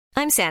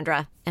I'm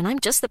Sandra, and I'm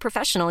just the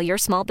professional your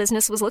small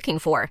business was looking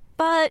for.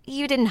 But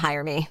you didn't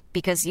hire me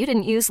because you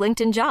didn't use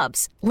LinkedIn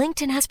Jobs.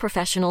 LinkedIn has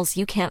professionals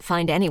you can't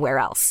find anywhere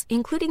else,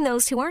 including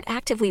those who aren't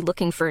actively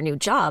looking for a new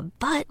job,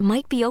 but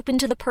might be open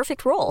to the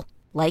perfect role,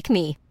 like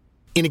me.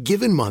 In a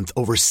given month,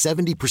 over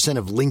 70%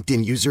 of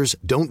LinkedIn users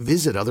don't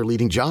visit other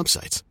leading job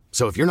sites.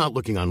 So if you're not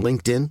looking on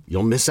LinkedIn,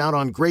 you'll miss out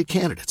on great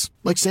candidates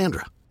like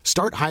Sandra.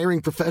 Start hiring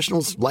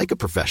professionals like a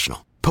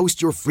professional.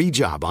 Post your free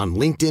job on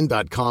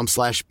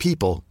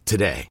linkedin.com/people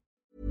today.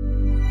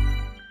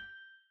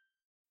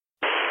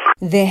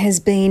 There has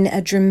been a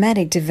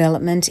dramatic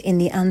development in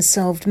the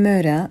unsolved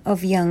murder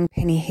of young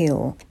Penny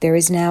Hill. There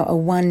is now a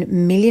 $1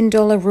 million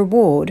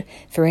reward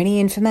for any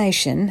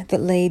information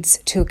that leads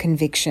to a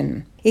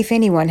conviction. If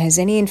anyone has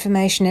any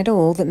information at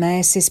all that may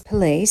assist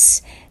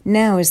police,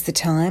 now is the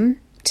time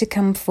to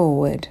come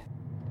forward.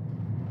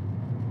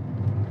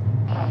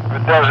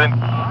 It doesn't.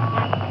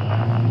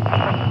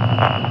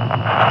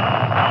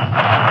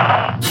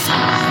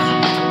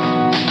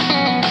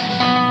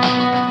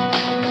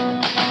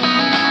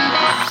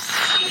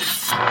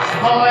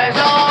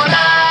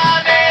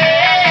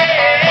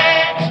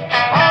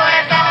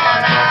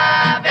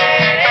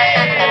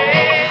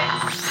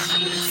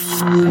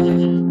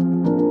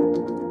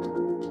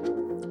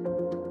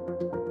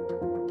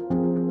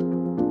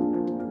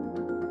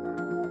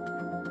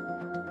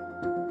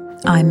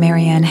 I'm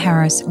Marianne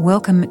Harris.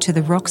 Welcome to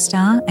The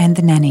Rockstar and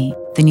the Nanny,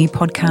 the new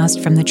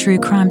podcast from the true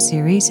crime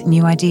series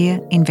New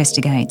Idea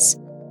Investigates.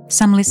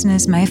 Some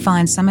listeners may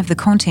find some of the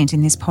content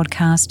in this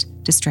podcast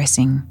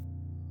distressing.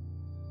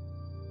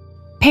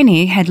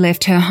 Penny had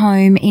left her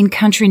home in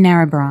country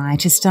Narrabri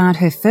to start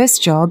her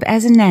first job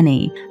as a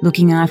nanny,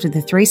 looking after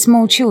the 3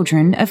 small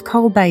children of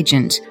Cole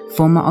Bagent,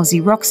 former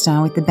Aussie rock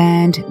star with the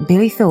band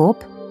Billy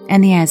Thorpe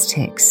and the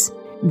Aztecs.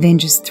 Then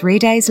just 3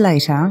 days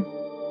later...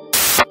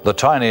 The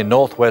tiny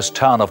northwest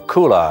town of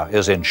Coolah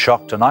is in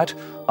shock tonight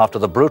after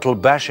the brutal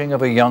bashing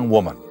of a young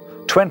woman.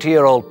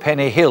 20-year-old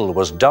Penny Hill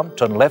was dumped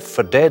and left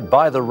for dead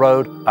by the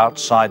road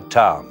outside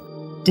town.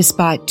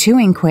 Despite 2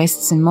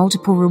 inquests and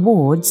multiple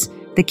rewards,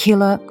 the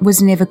killer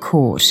was never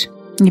caught.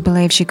 You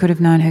believe she could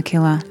have known her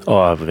killer?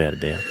 Oh, without a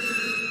doubt.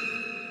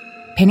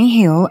 Penny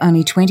Hill,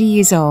 only 20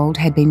 years old,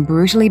 had been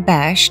brutally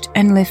bashed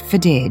and left for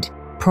dead,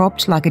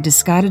 propped like a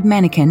discarded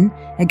mannequin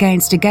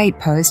against a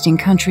gatepost in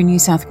country New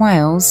South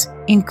Wales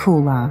in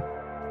Coolah.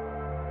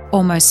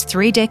 Almost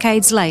 3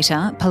 decades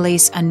later,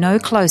 police are no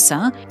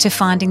closer to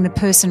finding the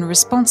person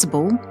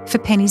responsible for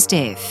Penny's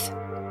death.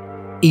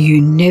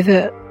 You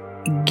never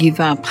give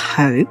up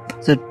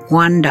hope that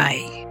one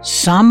day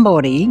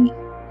somebody,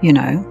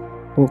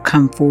 will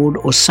come forward,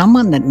 or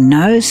someone that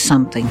knows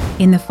something.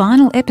 In the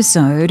final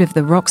episode of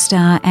The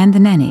Rockstar and the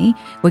Nanny,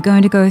 we're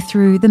going to go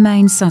through the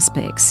main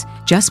suspects,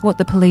 just what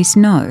the police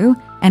know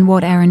and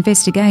what our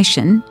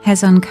investigation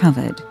has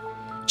uncovered.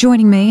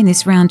 Joining me in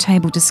this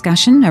roundtable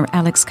discussion are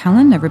Alex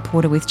Cullen, a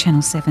reporter with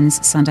Channel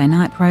 7's Sunday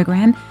Night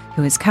program,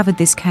 who has covered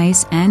this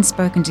case and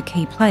spoken to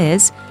key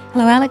players.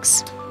 Hello,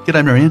 Alex.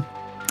 G'day, Marianne.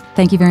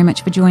 Thank you very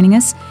much for joining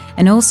us.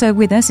 And also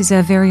with us is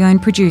our very own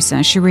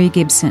producer, Cherie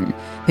Gibson,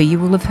 who you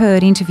will have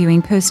heard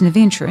interviewing person of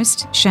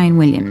interest, Shane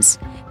Williams.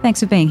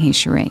 Thanks for being here,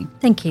 Cherie.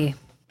 Thank you.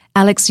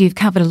 Alex, you've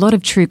covered a lot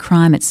of true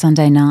crime at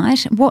Sunday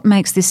Night. What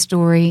makes this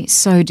story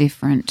so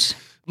different?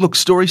 Look,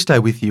 stories stay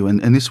with you,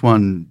 and this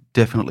one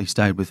definitely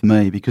stayed with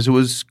me because it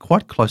was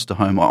quite close to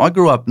home. I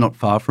grew up not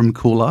far from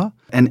Coolah,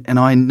 and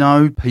I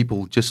know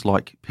people just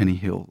like Penny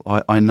Hill.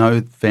 I know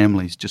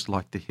families just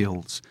like the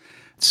Hills.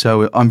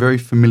 So I'm very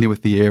familiar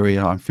with the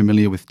area. I'm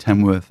familiar with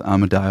Tamworth,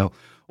 Armidale,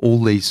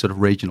 all these sort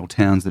of regional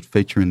towns that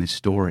feature in this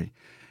story.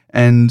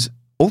 And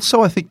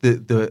also I think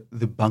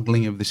the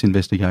bungling of this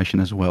investigation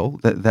as well,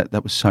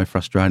 that was so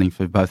frustrating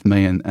for both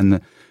me and the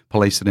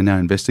police that are now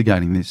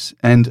investigating this.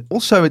 And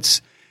also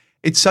it's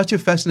such a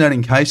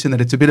fascinating case in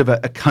that it's a bit of a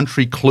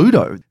country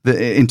Cluedo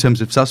in terms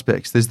of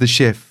suspects. There's the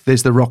chef,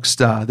 there's the rock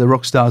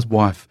star's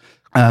wife,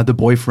 the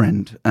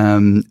boyfriend,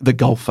 the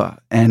golfer,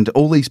 and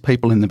all these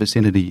people in the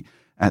vicinity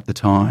at the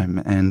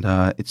time, and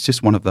it's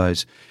just one of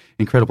those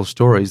incredible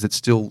stories that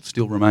still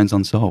remains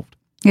unsolved.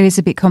 It is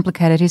a bit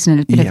complicated, isn't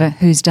it? A bit of a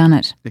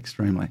whodunit.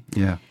 Extremely,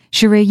 yeah.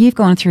 Cherie, you've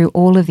gone through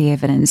all of the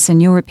evidence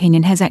and your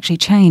opinion has actually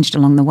changed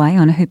along the way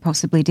on who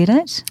possibly did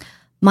it.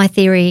 My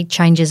theory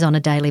changes on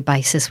a daily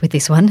basis with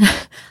this one.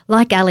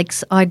 Like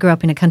Alex, I grew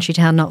up in a country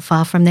town not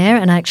far from there,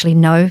 and I actually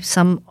know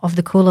some of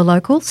the Coolah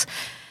locals.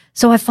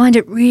 So I find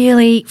it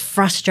really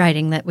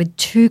frustrating that with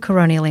 2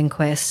 coronial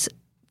inquests,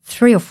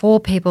 3 or 4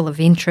 people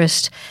of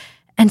interest,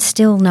 and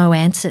still no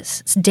answers.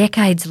 It's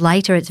decades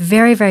later. It's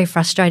very, very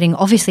frustrating,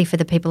 obviously, for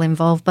the people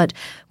involved. But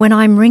when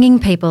I'm ringing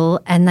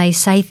people and they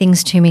say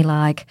things to me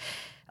like,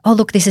 oh,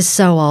 look, this is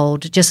so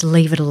old, just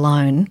leave it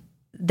alone,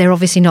 they're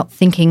obviously not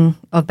thinking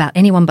about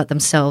anyone but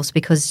themselves,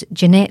 because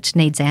Jeanette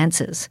needs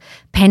answers.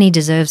 Penny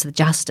deserves the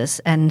justice.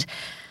 And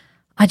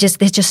there's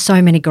just so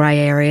many grey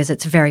areas.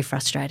 It's very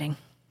frustrating.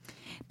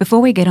 Before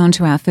we get on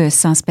to our first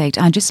suspect,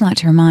 I'd just like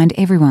to remind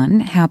everyone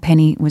how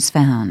Penny was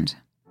found.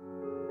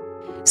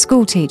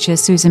 Schoolteacher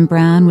Susan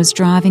Brown was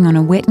driving on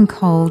a wet and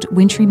cold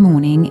wintry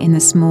morning in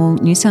the small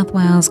New South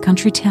Wales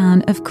country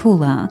town of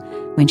Coolah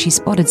when she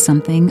spotted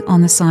something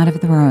on the side of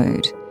the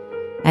road.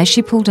 As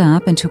she pulled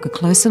up and took a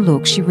closer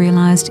look, she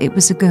realised it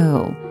was a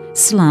girl,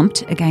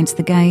 slumped against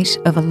the gate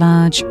of a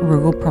large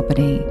rural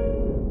property.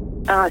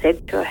 I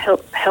said to her,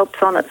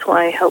 help's on its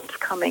way, help's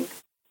coming.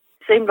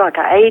 It seemed like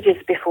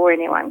ages before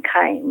anyone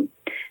came.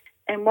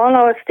 And while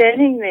I was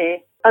standing there,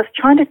 I was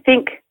trying to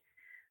think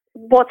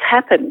what's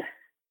happened,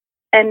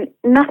 and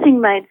nothing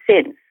made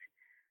sense.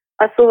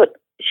 I thought,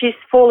 she's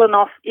fallen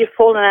off, you've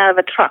fallen out of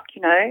a truck,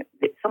 you know,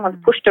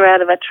 someone's pushed her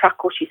out of a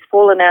truck or she's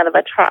fallen out of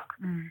a truck.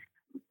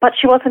 But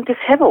she wasn't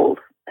dishevelled.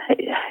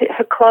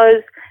 Her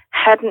clothes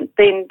hadn't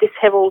been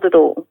dishevelled at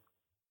all.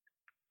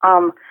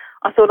 I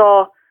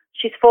thought,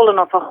 she's fallen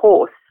off a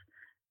horse.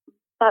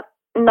 But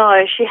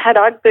no, she had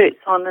Ugg boots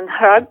on and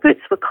her Ugg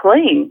boots were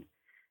clean.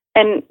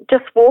 And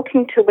just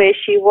walking to where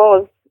she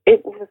was,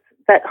 it was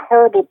that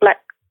horrible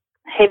black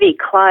heavy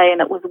clay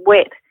and it was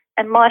wet.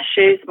 And my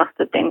shoes must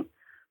have been,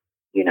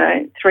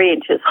 3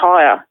 inches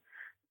higher,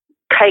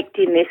 caked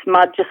in this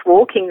mud just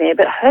walking there.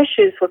 But her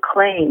shoes were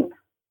clean.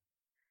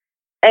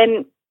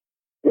 And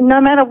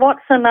no matter what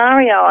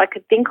scenario I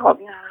could think of,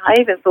 I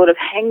even thought of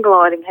hang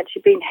gliding. Had she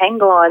been hang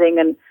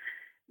gliding?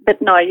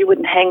 But no, you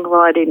wouldn't hang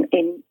glide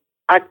in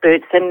Ugg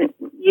boots and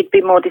you'd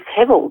be more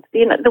dishevelled.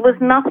 There was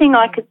nothing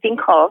I could think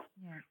of.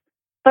 Yeah.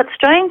 But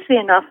strangely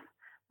enough,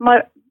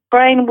 my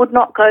brain would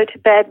not go to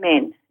bad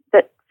men,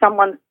 that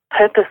someone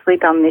purposely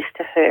done this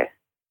to her.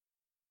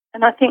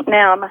 And I think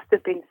now I must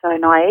have been so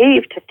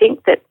naive to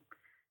think that,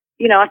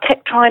 I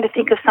kept trying to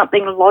think of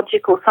something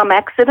logical, some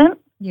accident.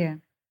 Yeah.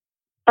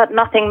 But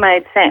nothing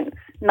made sense.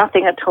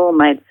 Nothing at all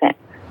made sense.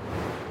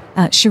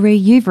 Cherie,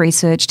 you've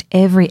researched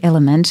every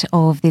element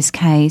of this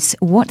case.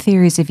 What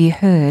theories have you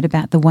heard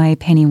about the way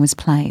Penny was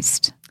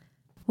placed?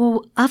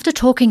 Well, after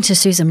talking to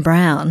Susan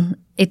Brown,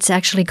 it's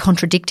actually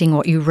contradicting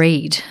what you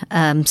read.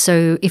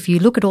 So if you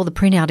look at all the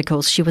print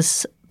articles, she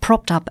was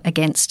propped up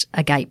against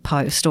a gate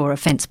post or a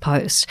fence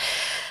post.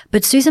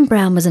 But Susan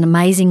Brown was an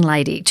amazing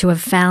lady to have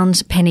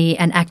found Penny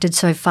and acted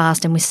so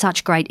fast and with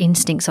such great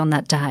instincts on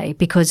that day,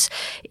 because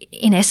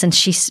in essence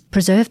she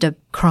preserved a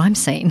crime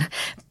scene.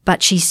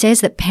 But she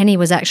says that Penny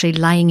was actually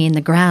laying in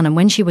the ground, and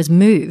when she was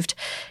moved,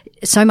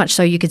 so much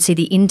so you could see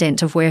the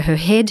indent of where her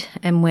head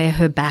and where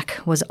her back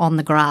was on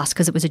the grass,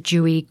 because it was a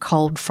dewy,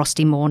 cold,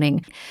 frosty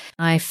morning.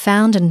 I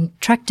found and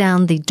tracked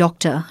down the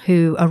doctor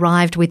who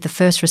arrived with the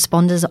first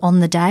responders on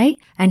the day,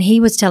 and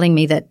he was telling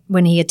me that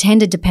when he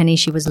attended to Penny,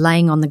 she was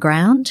laying on the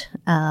ground,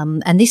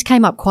 and this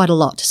came up quite a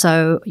lot,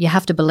 so you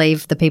have to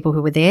believe the people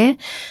who were there.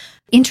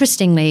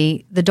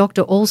 Interestingly, the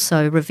doctor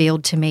also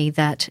revealed to me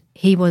that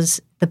he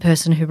was the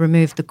person who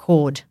removed the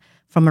cord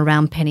from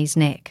around Penny's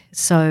neck.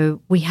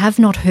 So we have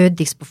not heard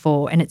this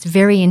before, and it's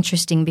very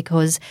interesting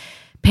because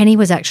Penny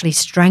was actually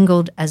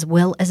strangled as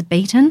well as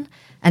beaten,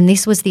 and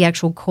this was the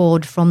actual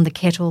cord from the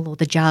kettle or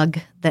the jug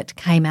that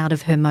came out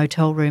of her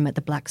motel room at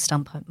the Black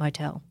Stump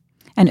Motel.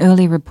 And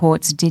early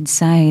reports did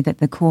say that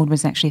the cord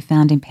was actually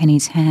found in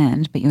Penny's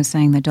hand, but you're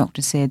saying the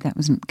doctor said that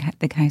wasn't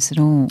the case at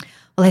all.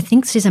 Well, I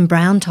think Susan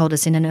Brown told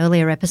us in an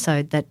earlier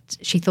episode that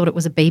she thought it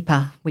was a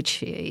beeper,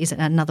 which is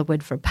another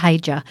word for a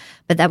pager,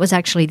 but that was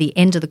actually the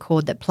end of the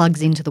cord that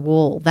plugs into the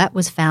wall. That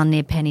was found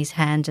near Penny's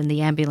hand, and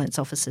the ambulance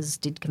officers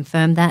did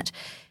confirm that.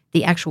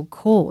 The actual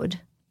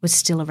cord was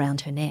still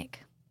around her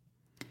neck.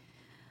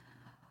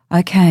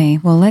 Okay,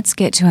 well, let's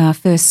get to our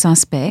first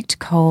suspect,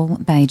 Cole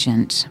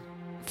Bagent.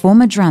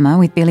 Former drummer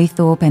with Billy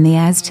Thorpe and the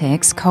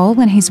Aztecs, Cole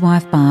and his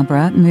wife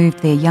Barbara moved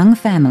their young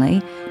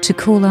family to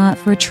Coolah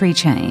for a tree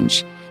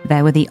change.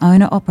 They were the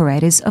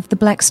owner-operators of the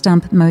Black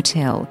Stump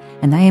Motel,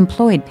 and they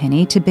employed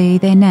Penny to be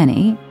their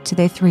nanny to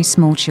their 3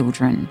 small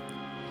children.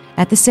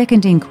 At the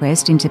second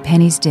inquest into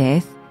Penny's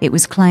death, it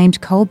was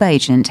claimed Cole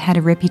Bagent had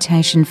a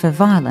reputation for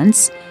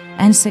violence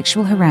and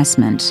sexual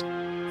harassment.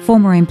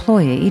 Former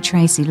employee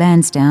Tracy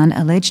Lansdowne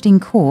alleged in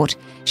court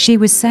she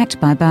was sacked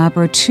by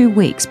Barbara 2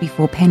 weeks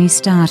before Penny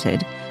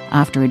started,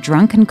 after a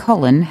drunken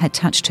Colin had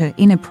touched her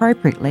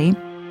inappropriately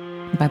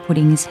by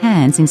putting his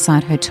hands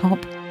inside her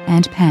top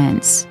and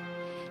pants.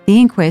 The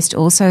inquest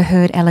also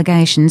heard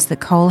allegations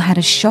that Cole had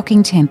a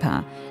shocking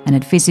temper and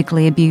had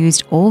physically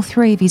abused all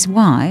 3 of his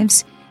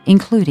wives,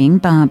 including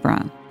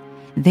Barbara.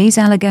 These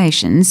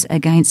allegations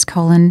against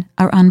Colin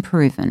are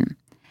unproven.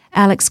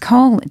 Alex,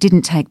 Cole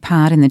didn't take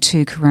part in the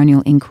 2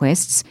 coronial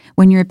inquests.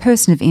 When you're a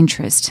person of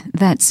interest,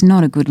 that's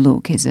not a good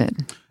look, is it?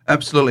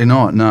 Absolutely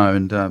not, no,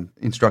 and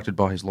instructed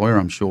by his lawyer,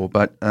 I'm sure.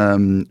 But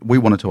we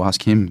wanted to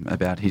ask him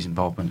about his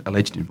involvement,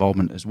 alleged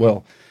involvement as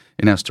well,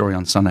 in our story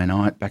on Sunday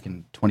night back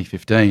in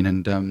 2015.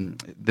 And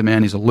the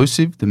man is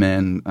elusive. The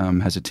man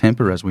has a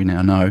temper, as we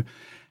now know.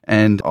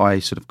 And I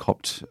sort of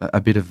copped a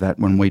bit of that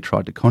when we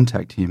tried to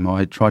contact him.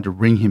 I tried to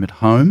ring him at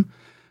home,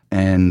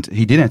 and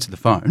he did answer the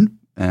phone,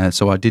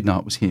 so I did know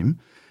it was him.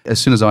 As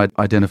soon as I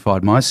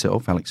identified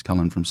myself, Alex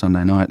Cullen from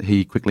Sunday night,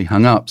 he quickly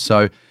hung up.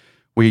 So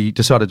we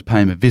decided to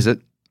pay him a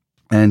visit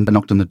and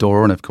knocked on the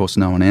door, and of course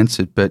no one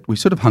answered. But we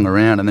sort of hung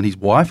around, and then his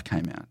wife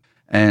came out.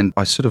 And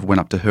I sort of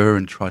went up to her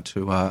and tried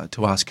to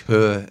ask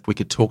her if we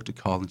could talk to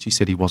Cole, and she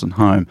said he wasn't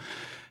home.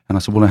 And I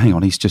said, well, hang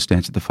on, he's just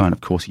answered the phone.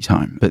 Of course he's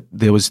home. But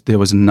there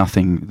was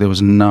nothing. There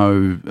was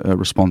no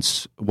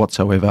response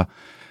whatsoever.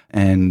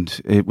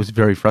 And it was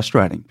very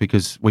frustrating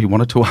because we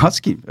wanted to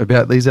ask him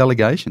about these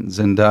allegations.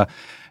 And I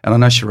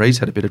know Cherie's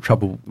had a bit of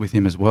trouble with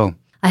him as well.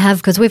 I have,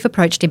 because we've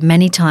approached him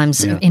many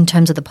times in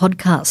terms of the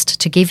podcast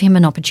to give him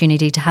an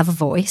opportunity to have a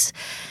voice.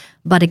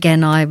 But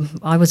again, I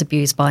was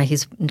abused by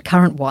his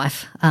current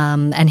wife,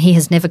 and he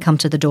has never come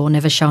to the door,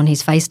 never shown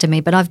his face to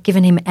me. But I've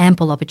given him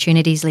ample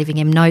opportunities, leaving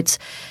him notes.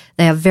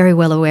 They are very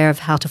well aware of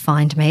how to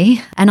find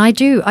me. And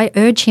I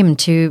urge him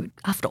to,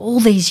 after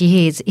all these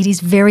years, it is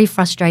very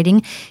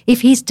frustrating.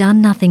 If he's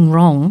done nothing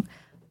wrong,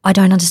 I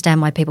don't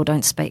understand why people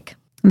don't speak.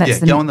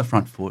 Go on the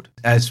front foot,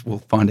 as we'll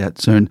find out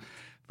soon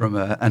from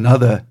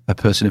another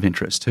person of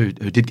interest who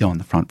did go on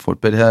the front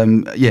foot. But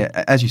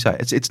as you say,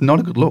 it's not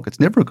a good look. It's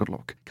never a good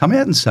look. Come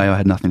out and say I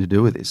had nothing to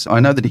do with this. I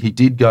know that he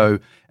did go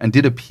and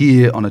did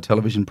appear on a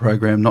television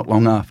program not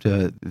long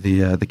after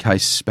the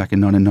case back in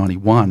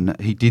 1991.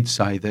 He did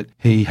say that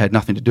he had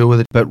nothing to do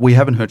with it, but we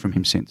haven't heard from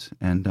him since,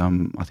 and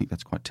I think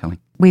that's quite telling.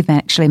 We've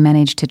actually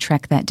managed to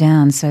track that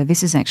down, so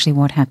this is actually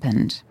what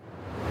happened.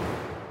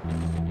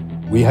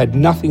 We had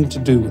nothing to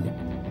do with it.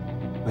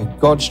 May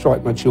God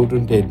strike my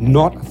children dead.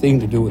 Not a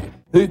thing to do with it.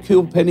 Who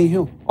killed Penny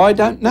Hill? I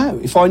don't know.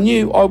 If I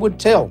knew, I would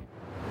tell.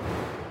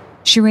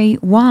 Cherie,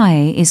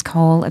 why is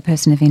Cole a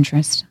person of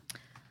interest?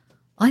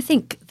 I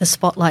think the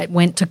spotlight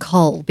went to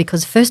Cole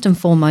because first and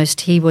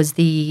foremost, he was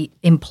the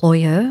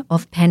employer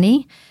of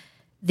Penny.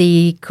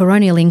 The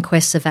coronial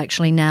inquests have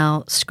actually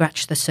now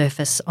scratched the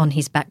surface on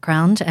his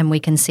background, and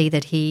we can see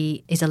that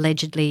he is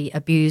allegedly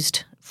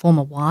abused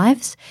former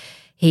wives.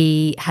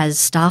 He has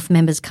staff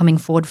members coming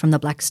forward from the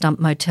Black Stump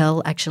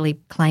Motel actually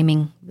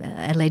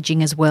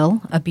alleging as well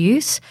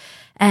abuse.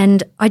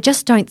 And I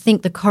just don't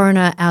think the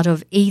coroner out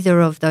of either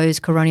of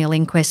those coronial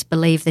inquests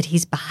believed that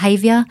his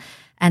behaviour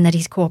and that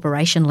his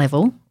cooperation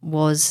level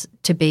was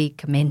to be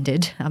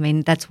commended. I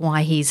mean, that's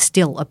why he's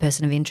still a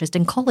person of interest.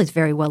 And Cole is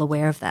very well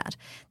aware of that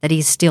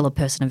he's still a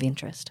person of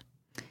interest.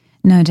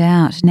 No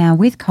doubt. Now,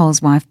 with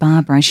Cole's wife,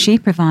 Barbara, she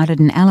provided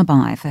an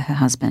alibi for her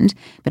husband,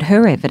 but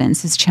her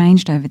evidence has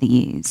changed over the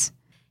years.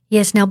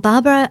 Yes, now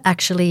Barbara,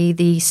 actually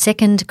the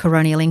second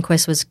coronial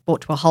inquest was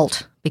brought to a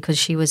halt because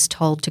she was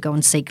told to go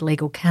and seek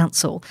legal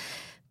counsel,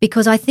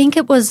 because I think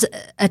it was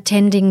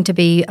attending to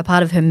be a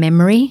part of her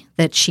memory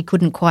that she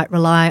couldn't quite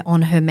rely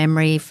on her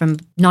memory from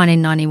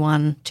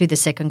 1991 to the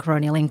second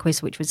coronial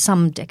inquest, which was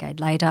some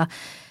decade later.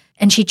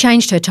 And she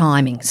changed her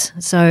timings.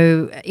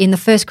 So in the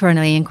first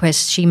coronial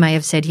inquest, she may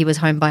have said he was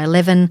home by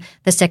 11.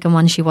 The second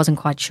one, she wasn't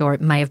quite sure.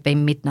 It may have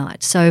been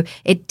midnight. So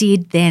it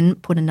did then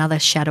put another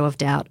shadow of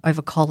doubt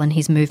over Cole and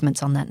his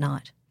movements on that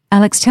night.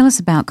 Alex, tell us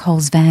about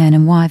Cole's van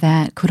and why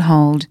that could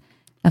hold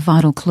a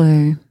vital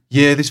clue.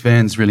 Yeah, this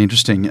van's really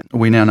interesting.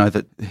 We now know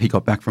that he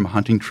got back from a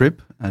hunting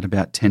trip at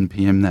about 10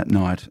 p.m. that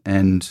night,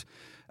 and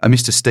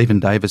Mr. Stephen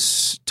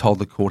Davis told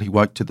the court he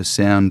woke to the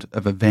sound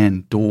of a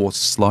van door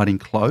sliding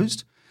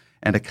closed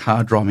and a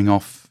car driving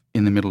off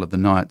in the middle of the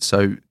night.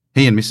 So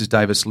he and Mrs.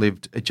 Davis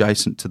lived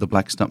adjacent to the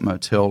Black Stump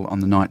Motel on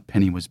the night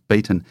Penny was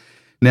beaten.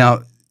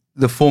 Now,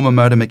 the former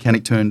motor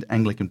mechanic turned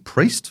Anglican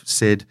priest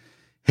said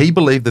he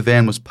believed the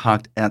van was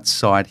parked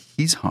outside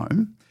his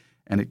home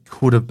and it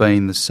could have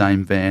been the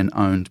same van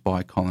owned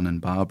by Colin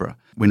and Barbara.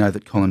 We know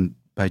that Colin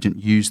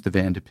Bagent used the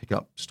van to pick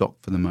up stock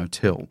for the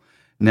motel.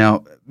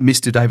 Now,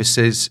 Mr. Davis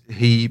says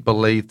he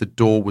believed the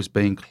door was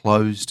being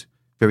closed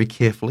very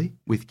carefully,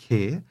 with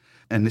care,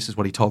 and this is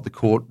what he told the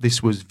court.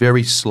 This was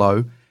very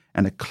slow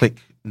and a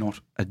click,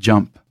 not a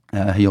jump.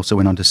 He also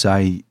went on to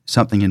say,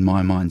 something in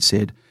my mind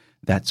said,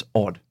 that's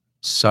odd.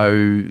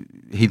 So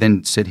he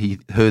then said he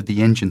heard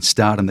the engine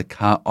start and the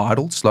car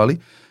idled slowly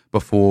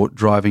before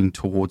driving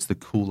towards the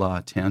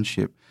Coolar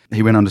township.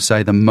 He went on to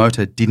say the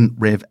motor didn't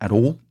rev at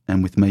all,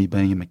 and with me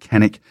being a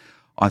mechanic,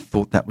 I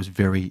thought that was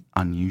very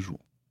unusual.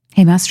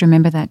 He must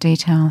remember that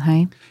detail,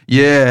 hey?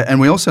 Yeah, and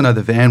we also know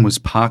the van was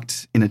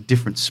parked in a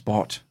different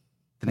spot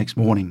the next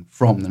morning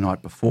from the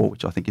night before,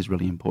 which I think is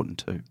really important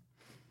too.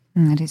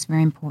 That is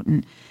very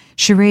important.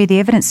 Cherie, the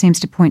evidence seems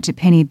to point to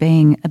Penny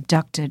being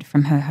abducted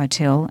from her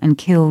hotel and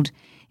killed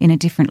in a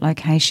different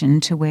location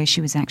to where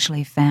she was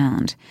actually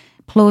found.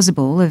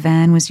 Plausible, a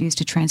van was used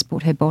to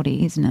transport her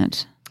body, isn't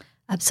it?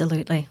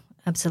 Absolutely,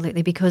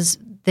 because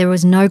there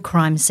was no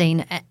crime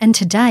scene. And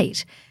to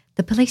date,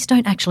 the police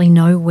don't actually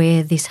know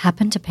where this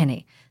happened to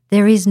Penny.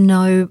 There is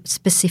no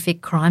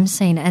specific crime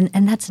scene,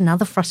 and that's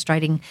another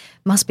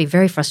must be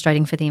very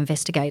frustrating for the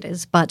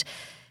investigators. But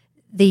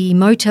the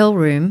motel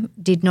room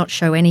did not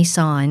show any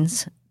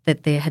signs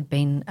that there had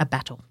been a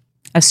battle.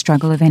 A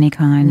struggle of any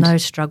kind? No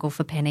struggle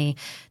for Penny.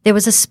 There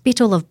was a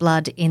spittle of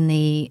blood in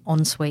the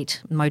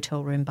ensuite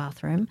motel room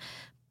bathroom,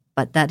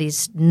 but that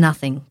is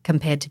nothing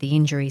compared to the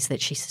injuries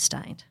that she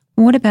sustained.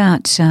 What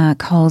about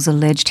Cole's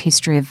alleged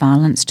history of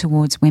violence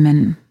towards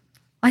women?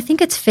 I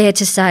think it's fair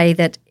to say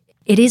that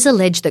It is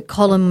alleged that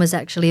Colin was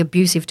actually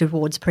abusive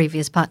towards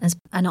previous partners,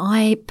 and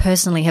I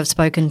personally have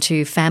spoken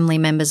to family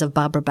members of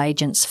Barbara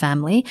Bagent's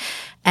family,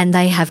 and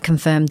they have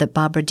confirmed that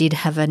Barbara did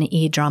have an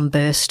eardrum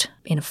burst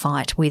in a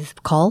fight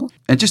with Cole.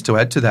 And just to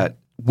add to that,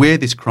 where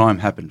this crime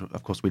happened,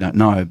 of course we don't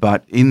know,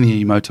 but in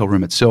the motel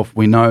room itself,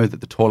 we know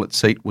that the toilet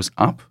seat was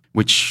up,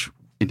 which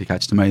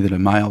indicates to me that a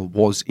male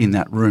was in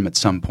that room at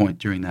some point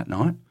during that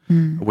night.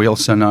 We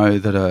also know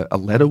that a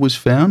letter was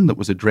found that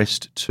was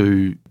addressed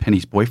to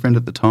Penny's boyfriend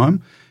at the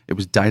time. It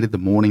was dated the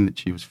morning that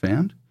she was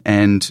found.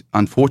 And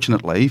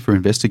unfortunately for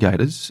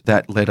investigators,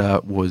 that letter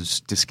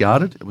was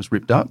discarded. It was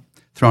ripped up,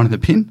 thrown in the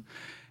bin.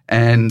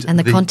 And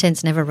the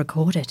contents never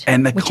recorded,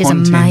 and the which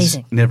contents is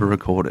amazing. Never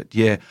recorded,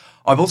 yeah.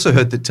 I've also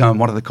heard that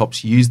one of the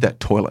cops used that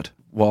toilet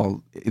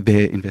while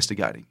they're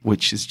investigating,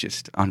 which is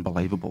just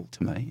unbelievable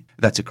to me.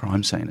 That's a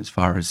crime scene as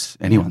far as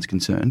anyone's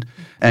concerned.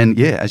 And,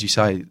 yeah, as you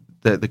say,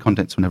 the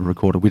contents were never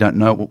recorded. We don't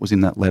know what was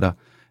in that letter,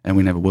 and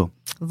we never will.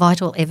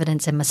 Vital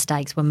evidence and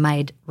mistakes were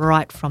made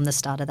right from the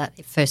start of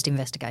that first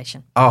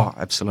investigation. Oh,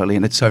 absolutely.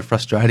 And it's so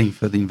frustrating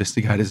for the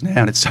investigators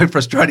now, and it's so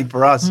frustrating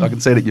for us. I can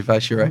see it at your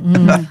face,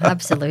 Sheree.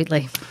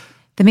 Absolutely.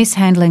 The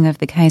mishandling of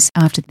the case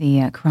after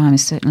the crime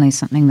is certainly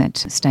something that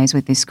stays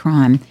with this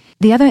crime.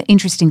 The other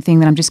interesting thing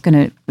that I'm just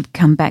going to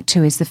come back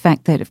to is the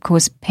fact that, of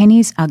course,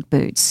 Penny's Ugg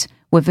boots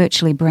were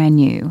virtually brand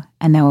new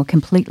and they were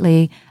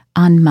completely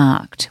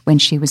unmarked when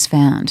she was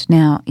found.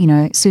 Now, you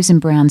know, Susan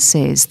Brown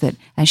says that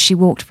as she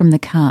walked from the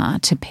car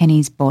to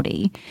Penny's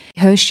body,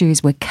 her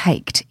shoes were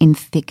caked in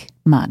thick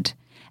mud,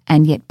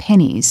 and yet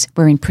Penny's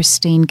were in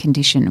pristine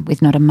condition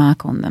with not a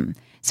mark on them.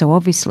 So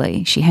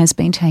obviously she has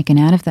been taken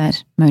out of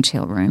that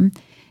motel room,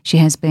 she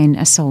has been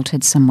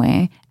assaulted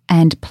somewhere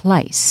and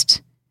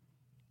placed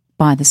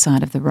by the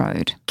side of the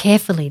road.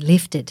 Carefully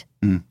lifted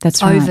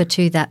That's right. over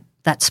to that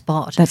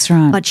spot. That's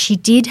right. But she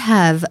did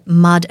have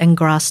mud and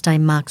grass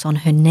stain marks on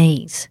her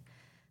knees.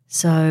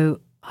 So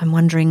I'm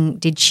wondering,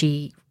 did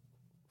she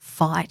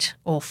fight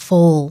or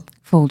fall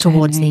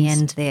towards the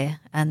end there,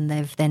 and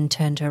they've then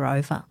turned her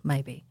over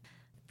maybe?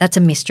 That's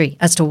a mystery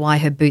as to why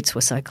her boots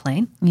were so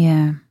clean.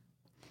 Yeah.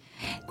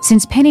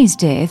 Since Penny's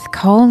death,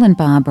 Cole and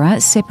Barbara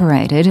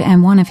separated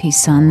and one of his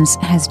sons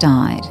has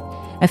died.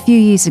 A few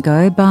years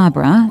ago,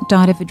 Barbara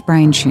died of a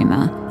brain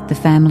tumour. The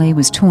family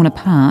was torn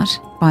apart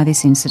by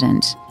this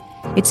incident.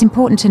 It's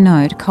important to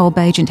note Cole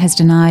Bagent has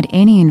denied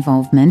any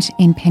involvement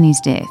in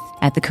Penny's death.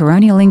 At the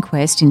coronial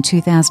inquest in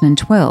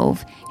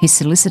 2012, his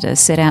solicitor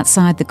said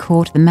outside the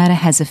court the matter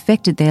has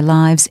affected their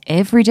lives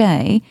every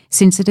day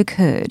since it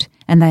occurred,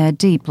 and they are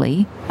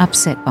deeply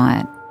upset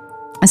by it.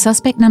 A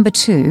suspect number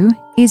 2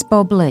 is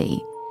Bob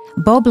Lee.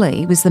 Bob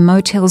Lee was the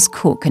motel's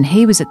cook, and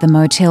he was at the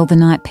motel the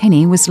night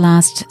Penny was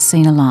last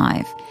seen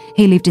alive.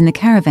 He lived in the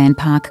caravan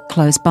park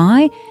close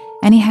by,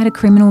 and he had a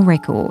criminal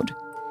record.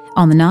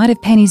 On the night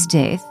of Penny's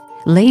death,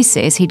 Lee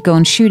says he'd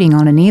gone shooting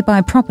on a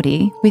nearby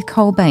property with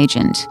Cole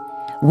Bagent.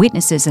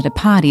 Witnesses at a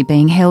party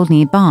being held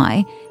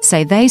nearby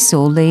say they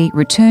saw Lee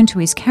return to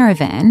his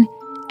caravan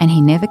and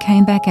he never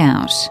came back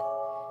out.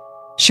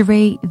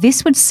 Sheree,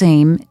 this would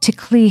seem to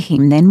clear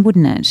him then,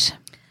 wouldn't it?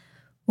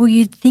 Well,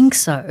 you'd think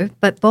so,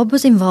 but Bob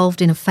was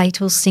involved in a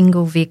fatal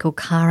single-vehicle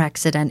car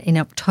accident in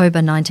October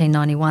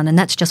 1991, and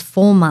that's just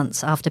 4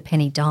 months after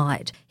Penny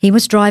died. He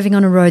was driving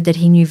on a road that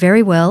he knew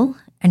very well,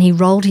 and he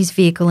rolled his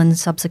vehicle and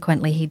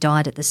subsequently he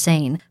died at the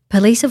scene.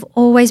 Police have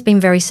always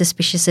been very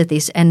suspicious of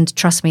this, and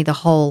trust me, the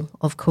whole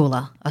of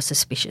Coolah are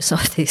suspicious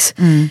of this.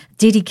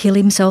 Did he kill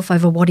himself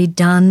over what he'd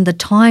done? The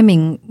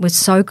timing was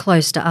so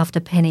close to after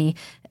Penny,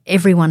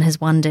 everyone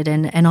has wondered,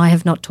 and I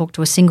have not talked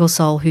to a single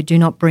soul who do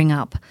not bring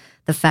up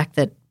the fact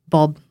that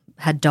Bob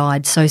had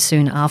died so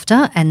soon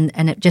after, and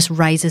it just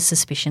raises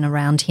suspicion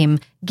around him,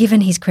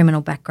 given his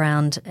criminal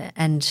background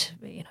and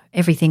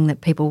everything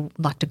that people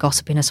like to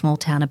gossip in a small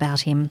town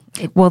about him.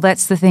 Well,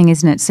 that's the thing,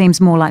 isn't it? It seems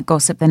more like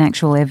gossip than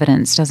actual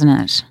evidence, doesn't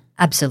it?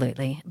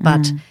 Absolutely.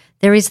 But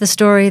there is the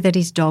story that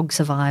his dog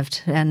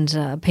survived,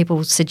 and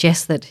people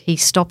suggest that he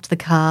stopped the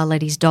car,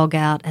 let his dog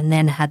out, and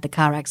then had the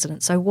car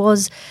accident. So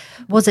was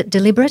it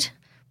deliberate?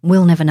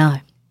 We'll never know.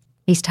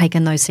 He's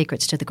taken those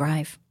secrets to the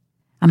grave.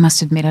 I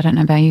must admit, I don't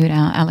know about you,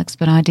 Alex,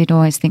 but I did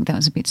always think that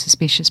was a bit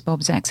suspicious,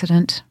 Bob's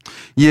accident.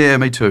 Yeah,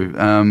 me too.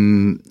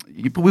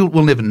 But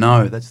we'll never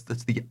know. That's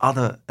the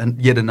other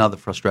and yet another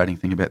frustrating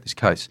thing about this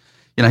case.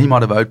 He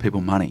might have owed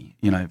people money,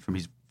 from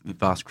his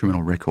vast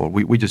criminal record.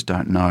 We just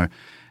don't know.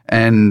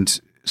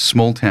 And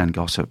small town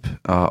gossip.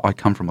 I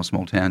come from a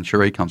small town.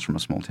 Sheree comes from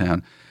a small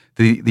town.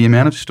 The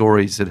amount of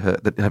stories that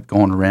have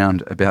gone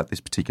around about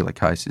this particular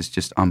case is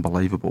just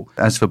unbelievable.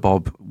 As for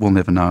Bob, we'll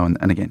never know.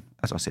 And again,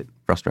 as I said,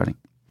 frustrating.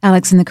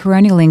 Alex, in the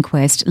coronial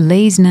inquest,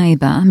 Lee's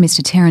neighbour,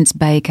 Mr. Terence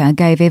Baker,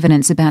 gave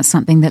evidence about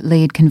something that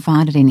Lee had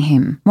confided in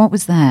him. What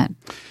was that?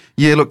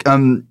 Yeah, look,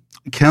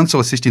 counsel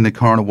assisting the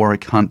coroner,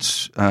 Warwick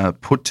Hunt,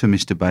 put to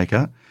Mr.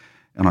 Baker,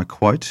 and I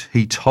quote,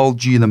 "He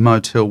told you the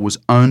motel was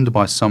owned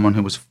by someone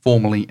who was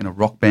formerly in a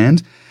rock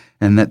band,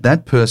 and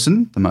that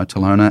person, the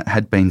motel owner,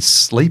 had been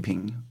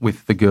sleeping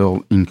with the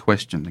girl in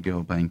question, the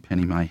girl being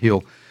Penny May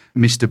Hill."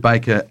 Mr.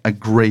 Baker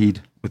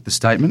agreed with the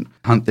statement.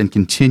 Hunt then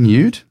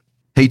continued.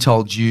 He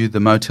told you the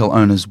motel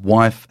owner's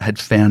wife had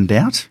found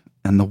out,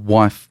 and the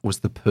wife was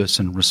the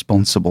person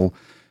responsible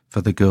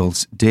for the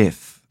girl's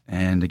death.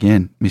 And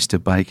again,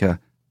 Mr. Baker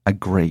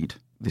agreed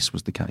this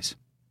was the case.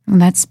 Well,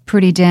 that's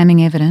pretty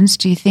damning evidence.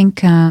 Do you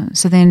think,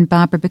 so then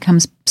Barbara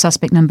becomes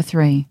suspect number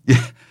 3?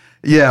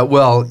 Yeah,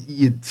 well,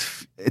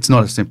 it's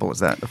not as simple as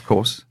that, of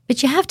course.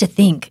 But you have to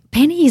think,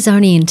 Penny is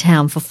only in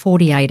town for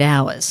 48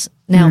 hours.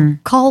 Now,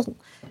 Cole,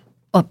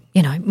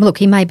 look,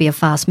 he may be a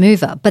fast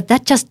mover, but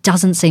that just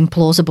doesn't seem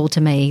plausible to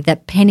me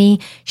that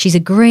Penny, she's a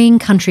green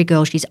country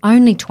girl, she's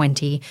only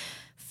 20,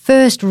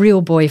 first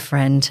real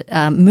boyfriend,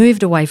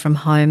 moved away from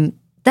home.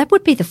 That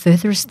would be the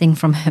furthest thing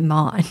from her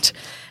mind.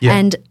 Yeah.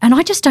 And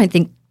I just don't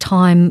think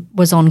time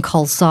was on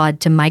Cole's side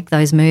to make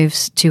those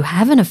moves to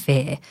have an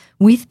affair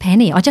with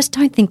Penny. I just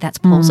don't think that's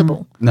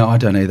plausible. No, I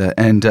don't either.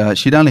 And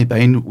she'd only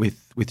been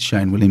with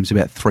Shane Williams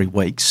about 3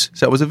 weeks.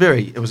 So it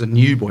was a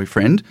new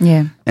boyfriend.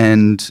 Yeah.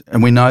 And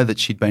we know that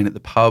she'd been at the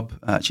pub.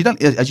 She'd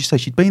only, as you say,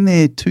 she'd been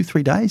there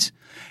 2-3 days.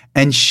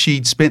 And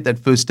she'd spent that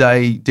first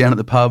day down at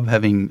the pub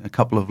having a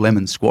couple of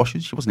lemon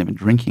squashes. She wasn't even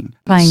drinking.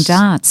 Playing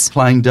darts. So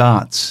I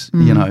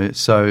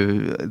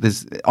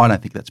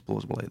don't think that's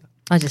plausible either.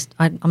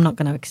 I'm not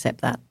going to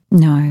accept that.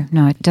 No,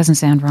 it doesn't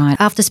sound right.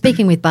 After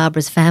speaking with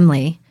Barbara's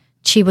family,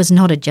 she was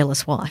not a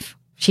jealous wife.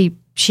 She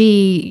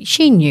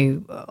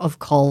knew of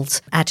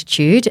Cole's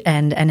attitude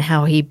and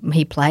how he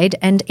played,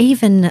 and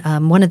even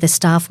one of the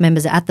staff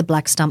members at the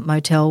Black Stump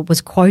Motel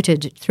was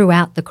quoted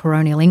throughout the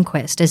coronial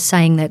inquest as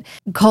saying that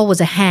Cole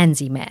was a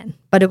handsy man,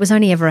 but it was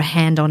only ever a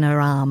hand on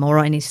her arm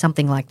or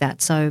something like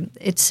that. So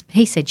it's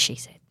he said, she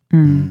said.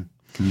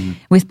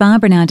 With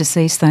Barbara now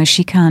deceased, though,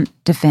 she can't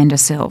defend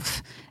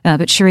herself.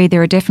 But Cherie,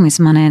 there are definitely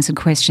some unanswered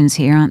questions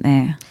here, aren't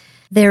there?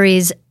 There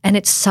is, and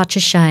it's such a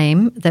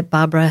shame that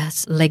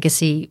Barbara's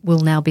legacy will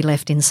now be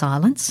left in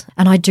silence.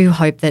 And I do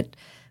hope that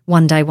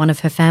one day one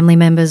of her family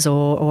members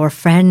or a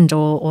friend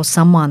or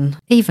someone,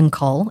 even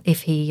Cole,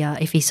 if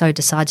he so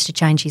decides to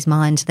change his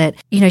mind, that,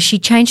 she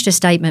changed her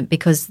statement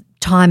because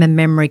time and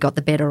memory got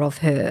the better of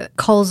her.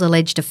 Cole's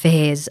alleged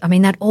affairs,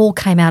 that all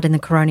came out in the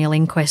coronial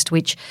inquest,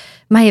 which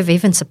may have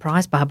even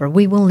surprised Barbara.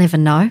 We will never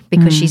know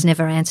because she's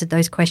never answered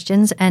those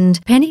questions.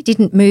 And Penny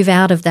didn't move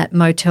out of that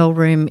motel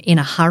room in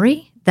a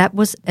hurry. That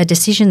was a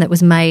decision that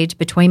was made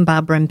between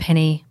Barbara and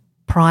Penny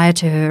prior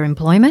to her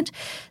employment,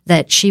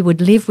 that she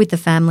would live with the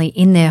family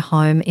in their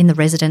home, in the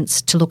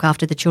residence, to look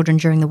after the children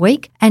during the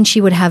week, and she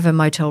would have a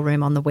motel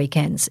room on the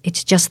weekends.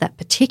 It's just that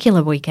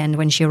particular weekend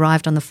when she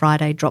arrived on the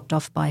Friday, dropped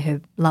off by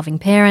her loving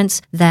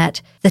parents,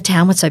 that the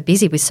town was so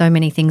busy with so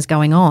many things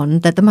going on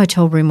that the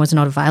motel room was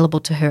not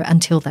available to her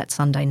until that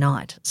Sunday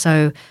night.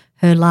 So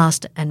her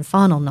last and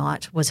final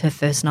night was her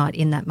first night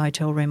in that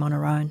motel room on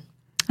her own.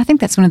 I think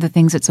that's one of the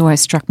things that's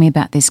always struck me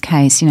about this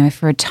case.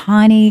 For a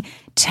tiny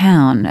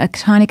town, a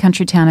tiny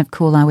country town of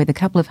Coolagh with a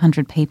couple of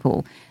hundred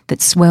people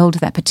that swelled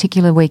that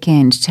particular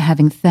weekend to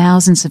having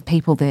thousands of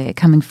people there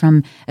coming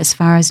from as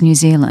far as New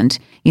Zealand.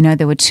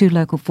 There were 2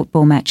 local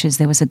football matches,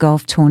 there was a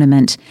golf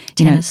tournament,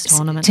 tennis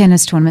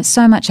tournament,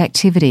 so much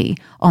activity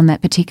on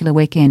that particular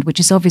weekend, which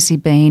has obviously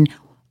been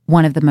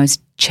one of the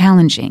most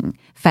challenging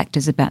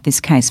factors about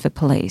this case for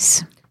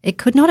police. It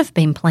could not have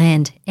been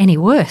planned any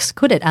worse,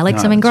 could it,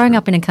 Alex? No, growing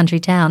up in a country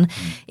town,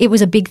 it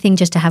was a big thing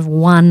just to have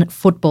one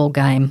football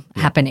game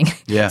happening.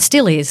 Yeah. It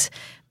still is.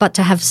 But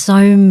to have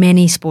so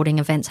many sporting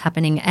events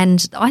happening,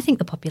 and I think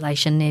the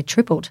population there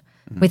tripled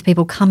with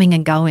people coming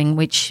and going,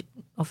 which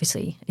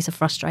obviously is a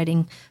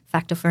frustrating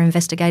factor for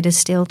investigators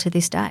still to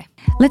this day.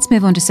 Let's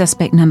move on to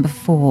suspect number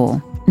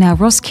 4. Now,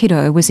 Ross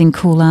Kiddo was in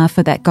Coolagh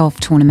for that golf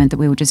tournament that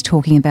we were just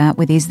talking about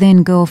with his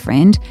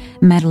then-girlfriend,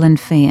 Madeleine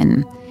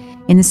Feehan.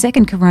 In the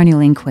second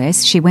coronial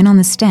inquest, she went on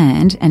the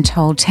stand and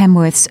told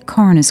Tamworth's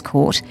coroner's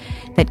court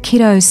that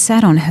Kiddo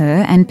sat on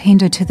her and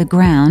pinned her to the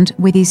ground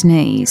with his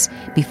knees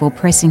before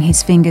pressing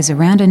his fingers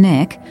around her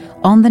neck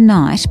on the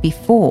night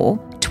before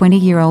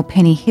 20-year-old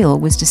Penny Hill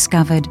was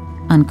discovered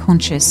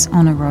unconscious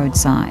on a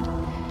roadside.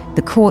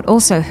 The court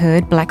also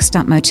heard Black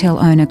Stump Motel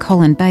owner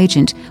Colin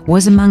Bagent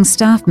was among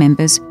staff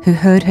members who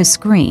heard her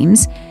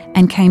screams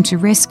and came to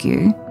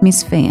rescue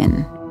Miss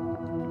Feehan.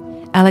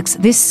 Alex,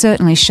 this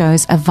certainly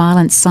shows a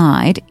violent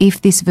side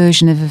if this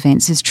version of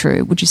events is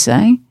true, would you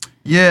say?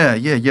 Yeah,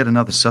 yet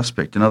another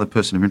suspect, another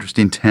person of interest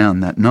in town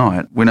that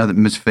night. We know that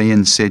Ms.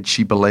 Feehan said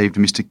she believed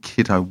Mr.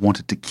 Kiddo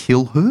wanted to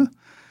kill her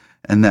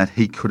and that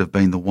he could have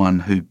been the one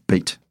who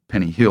beat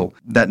Penny Hill.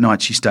 That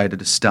night she stayed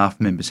at a staff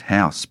member's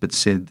house but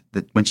said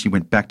that when she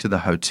went back to the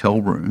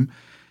hotel room,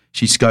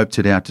 she scoped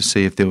it out to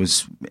see if there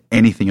was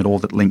anything at all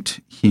that linked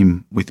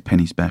him with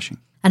Penny's bashing.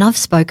 And I've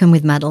spoken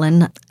with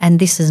Madeleine, and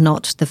this is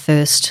not the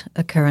first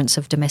occurrence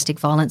of domestic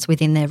violence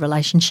within their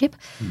relationship.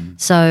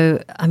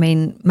 So,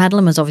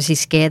 Madeleine was obviously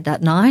scared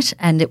that night,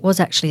 and it was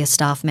actually a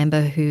staff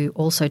member who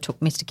also took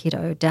Mr.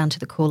 Kiddo down to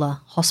the Coolagh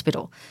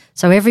Hospital.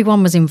 So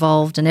everyone was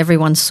involved and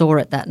everyone saw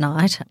it that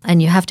night.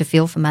 And you have to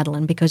feel for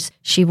Madeleine because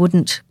she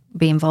wouldn't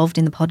be involved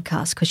in the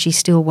podcast because she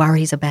still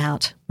worries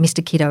about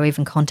Mr. Kiddo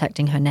even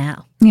contacting her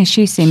now. Yeah,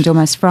 she seemed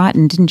almost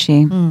frightened, didn't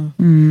she?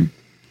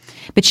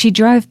 But she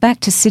drove back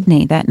to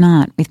Sydney that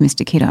night with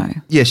Mr.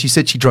 Kiddo. Yeah, she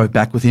said she drove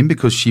back with him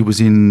because she was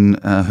in,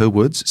 her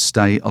words,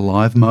 stay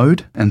alive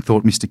mode and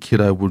thought Mr.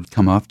 Kiddo would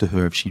come after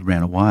her if she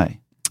ran away.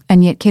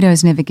 And yet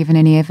Kiddo's never given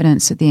any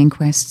evidence at the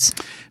inquests.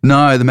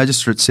 No, the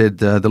magistrate said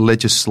the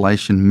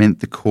legislation meant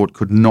the court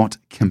could not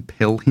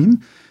compel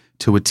him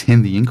to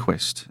attend the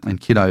inquest.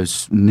 And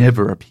Kiddo's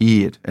never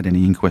appeared at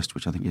any inquest,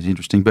 which I think is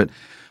interesting. But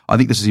I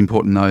think this is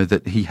important, though,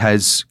 that he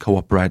has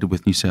cooperated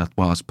with New South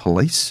Wales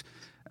Police,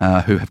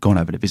 who have gone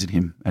over to visit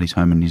him at his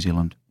home in New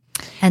Zealand.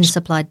 And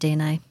supplied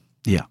DNA.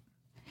 Yeah.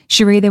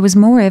 Cherie, there was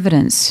more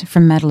evidence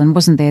from Madeleine,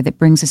 wasn't there, that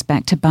brings us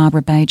back to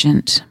Barbara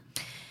Bagent?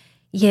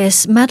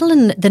 Yes,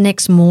 Madeleine, the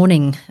next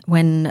morning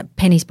when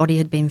Penny's body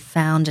had been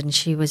found and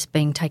she was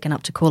being taken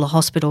up to Coolah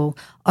Hospital,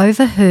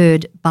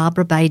 overheard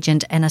Barbara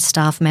Bagent and a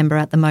staff member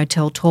at the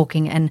motel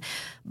talking, and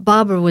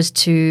Barbara was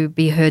to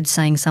be heard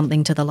saying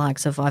something to the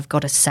likes of, "I've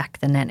got to sack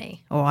the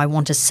nanny," or "I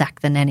want to sack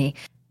the nanny."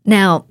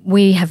 Now,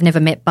 we have never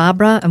met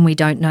Barbara and we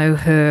don't know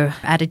her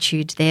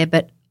attitude there,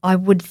 but I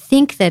would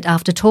think that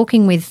after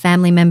talking with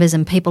family members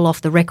and people off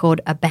the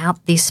record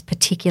about this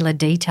particular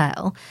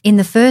detail, in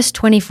the first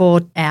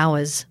 24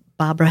 hours,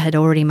 Barbara had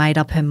already made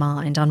up her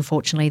mind,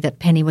 unfortunately, that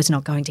Penny was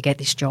not going to get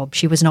this job.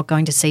 She was not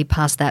going to see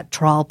past that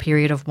trial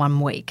period of 1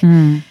 week.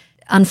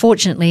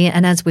 Unfortunately,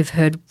 and as we've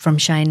heard from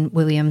Shane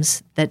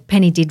Williams, that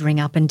Penny did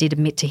ring up and did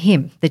admit to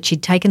him that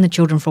she'd taken the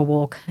children for a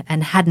walk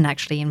and hadn't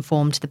actually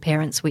informed the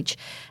parents, which,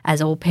 as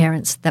all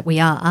parents that we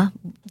are,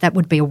 that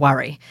would be a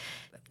worry.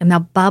 And now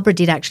Barbara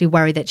did actually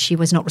worry that she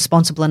was not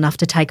responsible enough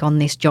to take on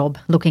this job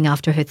looking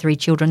after her 3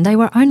 children. They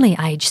were only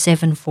aged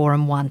 7, 4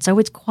 and 1, so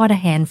it's quite a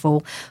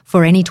handful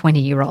for any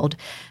 20-year-old.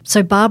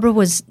 So Barbara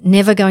was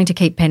never going to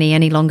keep Penny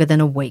any longer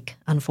than a week,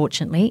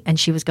 unfortunately, and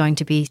she was going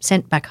to be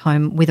sent back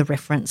home with a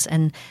reference.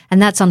 And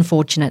that's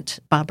unfortunate,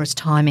 Barbara's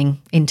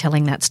timing in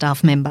telling that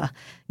staff member,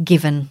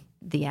 given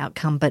the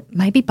outcome, but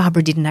maybe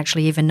Barbara didn't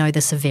actually even know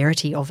the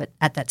severity of it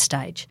at that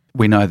stage.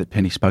 We know that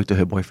Penny spoke to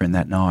her boyfriend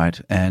that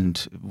night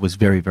and was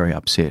very, very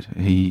upset.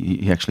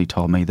 He actually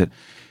told me that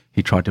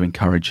he tried to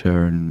encourage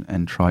her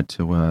and tried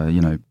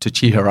to, to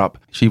cheer her up.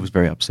 She was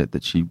very upset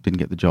that she didn't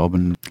get the job.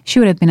 And she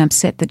would have been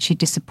upset that she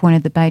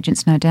disappointed the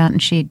Bagents, no doubt,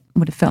 and she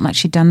would have felt like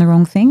she'd done the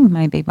wrong thing,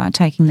 maybe by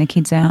taking the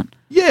kids out.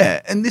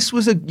 Yeah, and this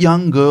was a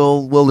young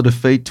girl, well to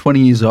defeat, 20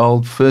 years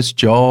old, first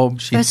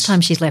job. First time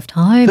she's left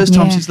home. First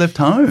time she's left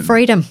home.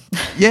 Freedom.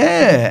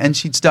 Yeah, and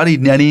she'd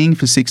studied nannying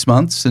for 6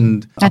 months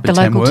and at the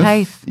local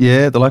TAFE.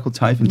 Yeah, the local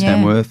TAFE in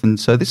Tamworth, and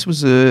so this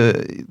was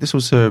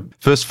her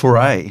first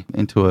foray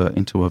into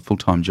a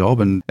full-time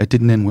job, and it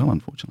didn't end well,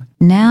 unfortunately.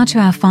 Now to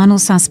our final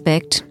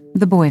suspect,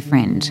 the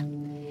boyfriend.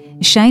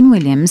 Shane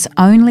Williams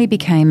only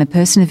became a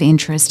person of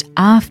interest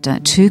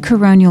after 2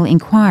 coronial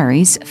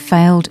inquiries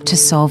failed to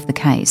solve the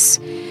case.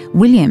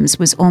 Williams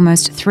was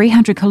almost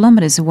 300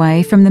 kilometres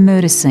away from the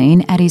murder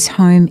scene at his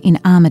home in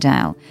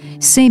Armidale,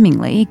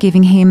 seemingly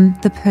giving him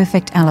the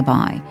perfect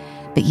alibi.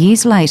 But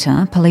years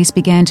later, police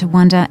began to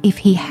wonder if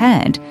he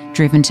had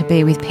driven to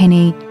be with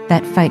Penny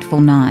that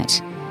fateful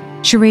night.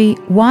 Cherie,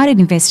 why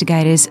did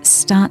investigators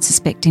start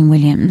suspecting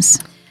Williams?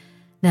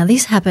 Now,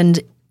 this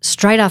happened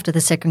straight after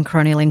the second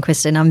coronial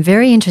inquest, and I'm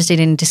very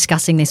interested in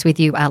discussing this with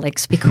you,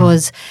 Alex,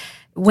 because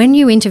when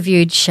you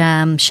interviewed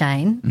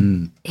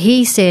Shane,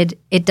 he said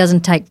it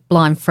doesn't take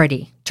blind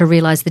Freddie to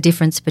realise the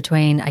difference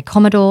between a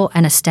Commodore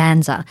and a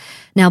Stanza.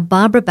 Now,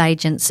 Barbara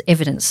Bagent's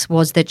evidence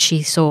was that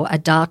she saw a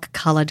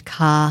dark-coloured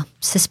car,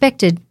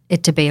 suspected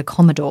it to be a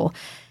Commodore.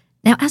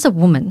 Now, as a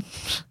woman,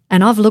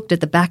 and I've looked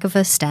at the back of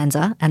a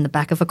Stanza and the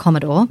back of a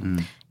Commodore,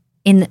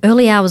 in the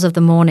early hours of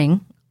the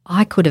morning,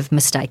 I could have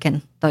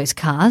mistaken those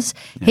cars.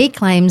 Yeah. He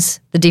claims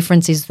the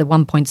difference is the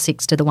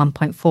 1.6 to the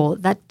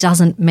 1.4. That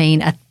doesn't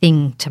mean a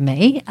thing to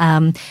me,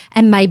 and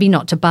maybe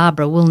not to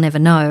Barbara, we'll never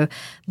know.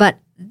 But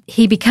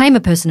he became a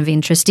person of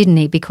interest, didn't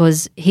he,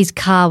 because his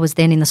car was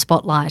then in the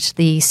spotlight.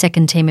 The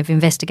second team of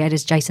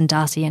investigators, Jason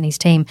Darcy and his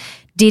team,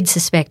 did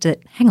suspect that,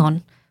 hang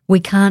on,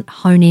 we can't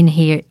hone in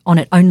here on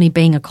it only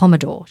being a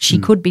Commodore. She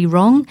could be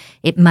wrong.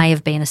 It may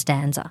have been a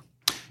Stanza.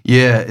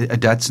 Yeah, a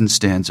Datsun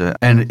Stanza.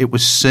 And it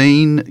was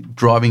seen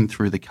driving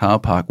through the car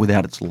park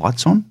without its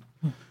lights on,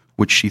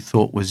 which she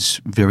thought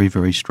was very,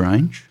 very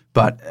strange.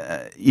 But,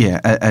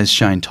 as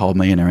Shane told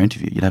me in our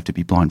interview, you'd have to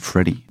be blind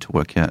Freddie to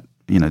work out,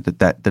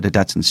 that a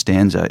Datsun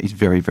Stanza is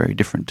very, very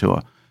different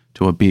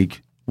to a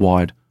big,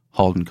 wide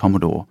Holden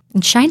Commodore.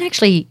 And Shane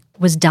actually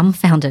was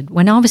dumbfounded.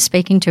 When I was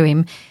speaking to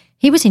him,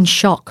 he was in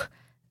shock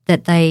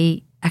that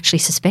they actually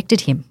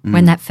suspected him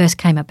when that first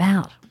came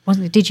about.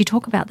 Did you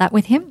talk about that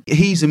with him?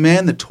 He's a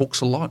man that talks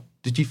a lot.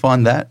 Did you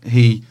find that?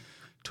 He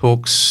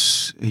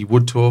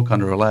would talk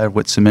under a layer of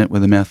wet cement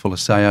with a mouthful of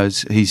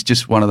sayos. He's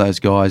just one of those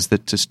guys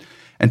that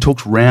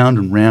talks round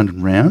and round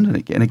and round, and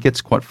it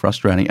gets quite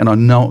frustrating. And I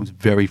know it was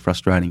very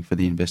frustrating for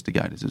the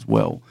investigators as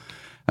well,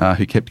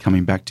 who kept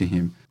coming back to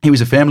him. He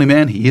was a family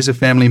man. He is a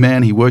family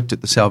man. He worked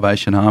at the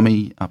Salvation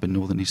Army up in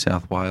northern New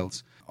South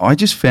Wales. I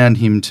just found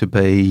him to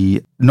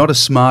be not as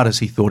smart as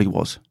he thought he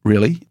was,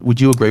 really. Would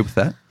you agree with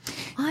that?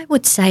 I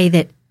would say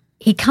that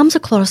he comes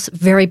across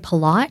very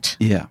polite.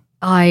 Yeah.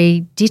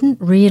 I didn't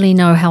really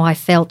know how I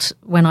felt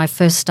when I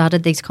first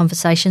started these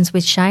conversations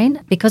with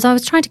Shane because I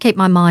was trying to keep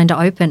my mind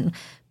open,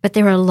 but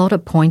there are a lot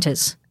of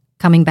pointers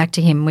coming back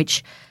to him,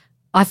 which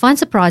I find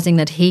surprising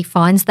that he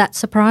finds that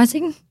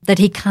surprising, that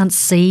he can't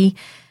see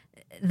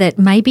that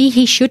maybe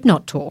he should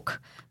not talk,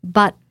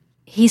 but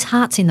his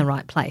heart's in the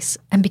right place.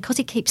 And because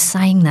he keeps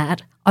saying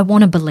that, I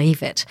want to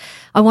believe it.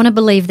 I want to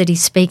believe that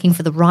he's speaking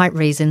for the right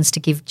reasons to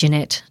give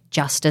Jeanette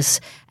justice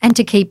and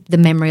to keep the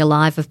memory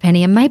alive of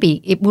Penny. And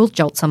maybe it will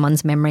jolt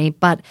someone's memory,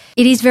 but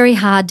it is very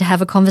hard to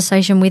have a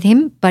conversation with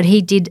him. But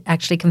he did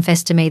actually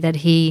confess to me that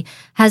he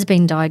has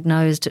been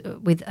diagnosed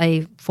with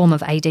a form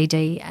of ADD,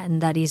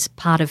 and that is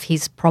part of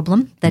his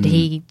problem, that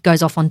he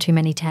goes off on too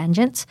many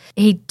tangents.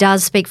 He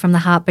does speak from the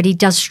heart, but he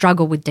does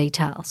struggle with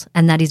details.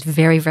 And that is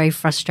very, very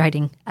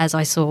frustrating, as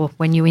I saw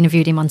when you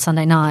interviewed him on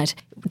Sunday night.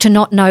 To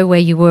not know where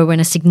you were when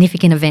a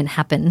significant event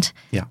happened,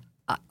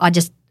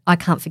 I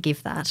can't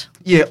forgive that.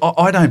 Yeah,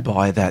 I don't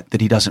buy that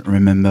he doesn't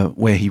remember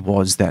where he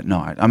was that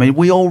night. I mean,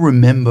 we all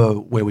remember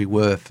where we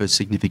were for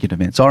significant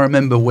events. I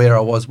remember where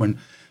I was when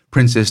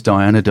Princess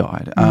Diana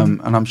died,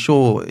 and I'm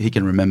sure he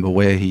can remember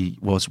where he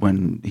was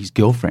when his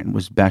girlfriend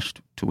was bashed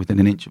to within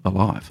an inch of her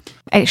life.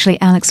 Actually,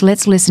 Alex,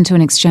 let's listen to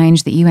an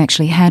exchange that you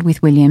actually had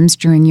with Williams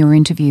during your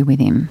interview with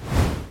him.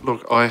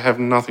 Look, I have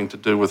nothing to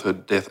do with her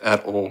death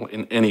at all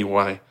in any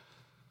way.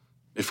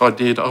 If I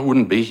did, I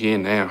wouldn't be here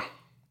now.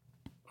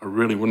 I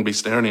really wouldn't be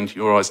staring into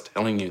your eyes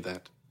telling you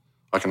that.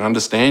 I can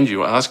understand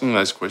you asking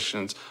those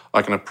questions.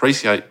 I can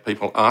appreciate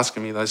people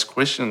asking me those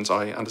questions.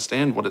 I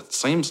understand what it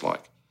seems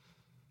like.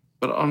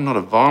 But I'm not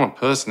a violent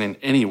person in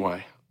any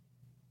way.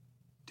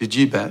 Did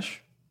you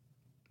bash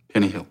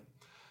Penny Hill?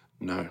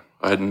 No,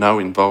 I had no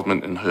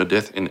involvement in her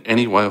death in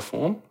any way or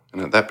form,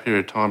 and at that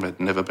period of time, I had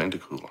never been to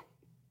Coolah.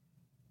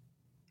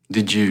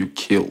 Did you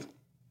kill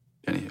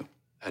Penny Hill?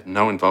 I had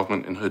no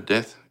involvement in her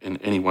death in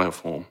any way or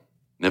form.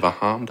 Never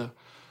harmed her.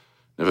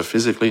 Never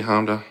physically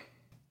harmed her.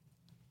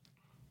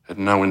 Had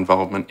no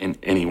involvement in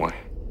any way.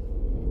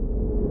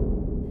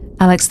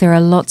 Alex, there are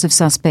lots of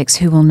suspects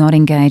who will not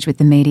engage with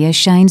the media.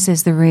 Shane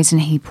says the reason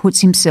he puts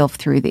himself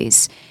through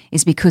this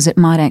is because it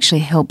might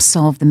actually help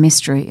solve the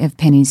mystery of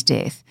Penny's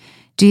death.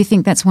 Do you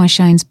think that's why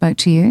Shane spoke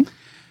to you?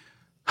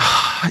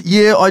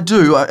 Yeah, I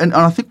do. And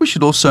I think we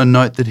should also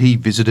note that he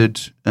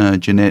visited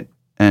Jeanette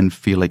and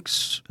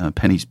Felix,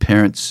 Penny's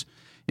parents,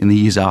 in the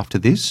years after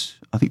this.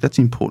 I think that's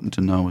important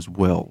to know as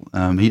well.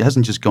 He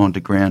hasn't just gone to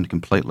ground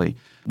completely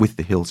with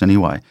the Hills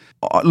anyway.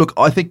 Look,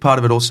 I think part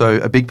of it also,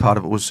 a big part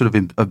of it was sort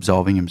of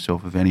absolving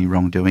himself of any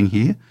wrongdoing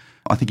here.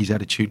 I think his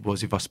attitude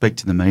was, if I speak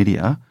to the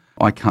media,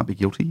 I can't be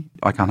guilty.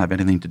 I can't have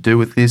anything to do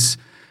with this.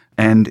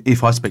 And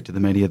if I speak to the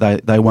media,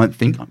 they won't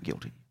think I'm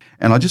guilty.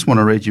 And I just want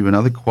to read you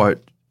another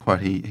quote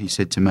he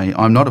said to me.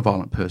 I'm not a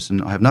violent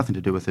person. I have nothing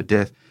to do with her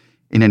death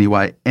in any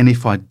way. And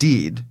if I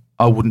did,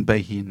 I wouldn't be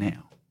here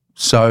now.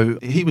 So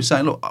he was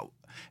saying, look,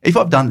 if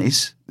I've done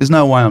this, there's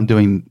no way I'm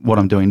doing what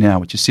I'm doing now,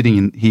 which is sitting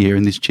in here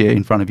in this chair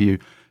in front of you,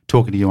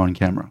 talking to you on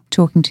camera.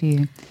 Talking to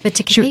you. But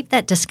to keep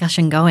that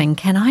discussion going,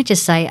 can I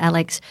just say,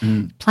 Alex,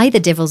 play the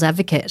devil's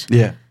advocate.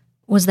 Yeah.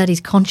 Was that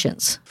his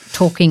conscience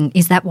talking?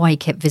 Is that why he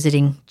kept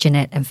visiting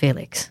Jeanette and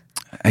Felix?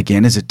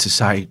 Again, is it to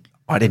say,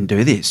 I didn't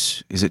do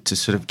this? Is it to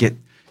sort of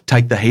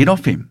take the heat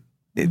off him?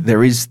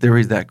 There is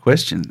that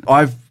question.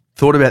 I've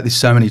thought about this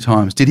so many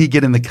times. Did he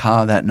get in the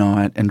car that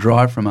night and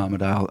drive from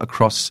Armidale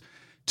across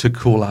to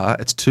Coolah?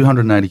 It's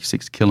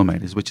 286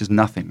 kilometres, which is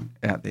nothing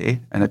out there,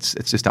 and it's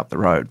just up the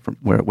road from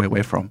where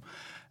we're from.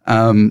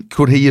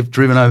 Could he have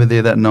driven over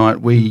there that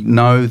night? We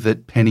know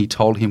that Penny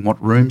told him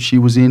what room she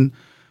was in.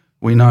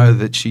 We know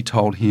that she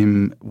told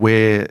him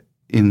where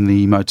in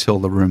the motel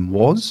the room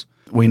was.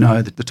 We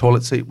know that the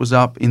toilet seat was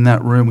up in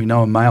that room. We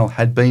know a male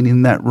had been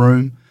in that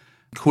room.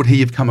 Could he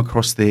have come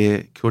across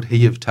there? Could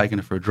he have taken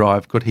her for a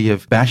drive? Could he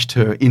have bashed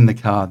her in the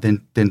car, then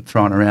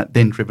thrown her out,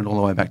 then driven all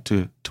the way back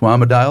to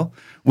Armidale?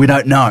 We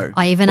don't know.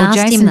 I even asked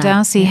Jason him that.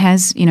 Darcy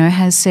has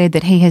said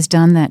that he has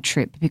done that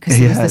trip because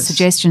there was the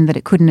suggestion that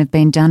it couldn't have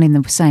been done in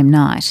the same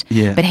night.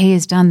 Yeah. But he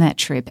has done that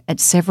trip at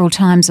several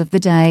times of the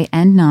day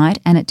and night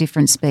and at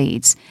different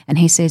speeds. And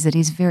he says that it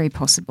is very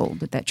possible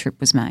that trip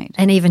was made.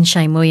 And even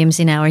Shane Williams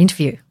in our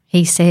interview,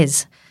 he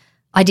says,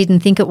 I didn't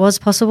think it was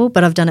possible,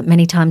 but I've done it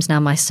many times now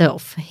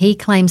myself. He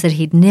claims that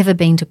he'd never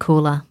been to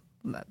Coolah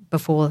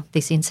before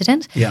this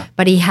incident,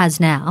 but he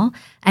has now.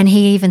 And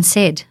he even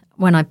said,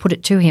 when I put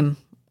it to him,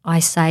 I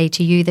say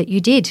to you that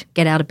you did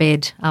get out of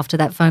bed after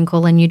that phone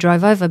call and you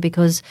drove over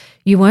because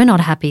you were not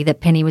happy that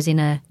Penny was in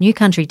a new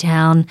country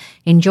town,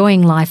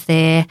 enjoying life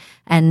there,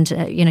 and,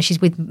 she's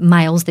with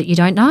males that you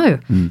don't know.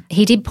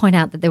 He did point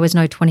out that there was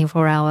no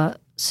 24-hour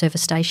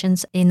service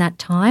stations in that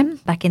time,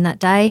 back in that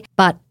day,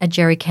 but a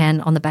jerry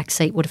can on the back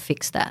seat would have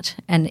fixed that.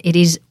 And it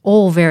is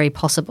all very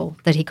possible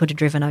that he could have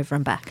driven over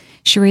and back.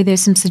 Cherie, there's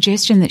some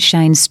suggestion that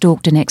Shane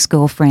stalked an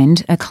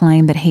ex-girlfriend, a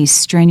claim that he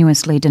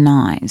strenuously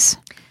denies.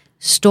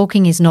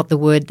 Stalking is not the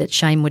word that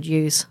Shane would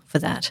use for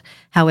that.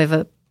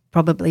 However,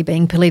 probably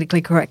being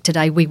politically correct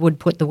today, we would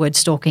put the word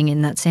stalking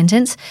in that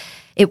sentence.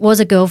 It was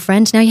a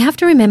girlfriend. Now, you have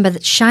to remember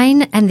that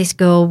Shane and this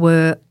girl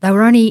were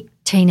only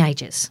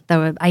teenagers. They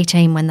were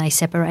 18 when they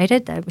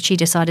separated. She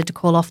decided to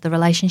call off the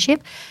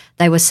relationship.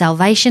 They were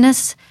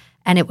Salvationists,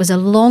 and it was a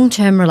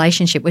long-term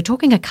relationship. We're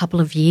talking a couple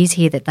of years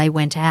here that they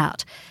went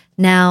out.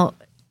 Now,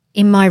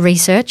 in my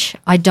research,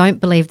 I don't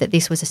believe that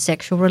this was a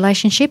sexual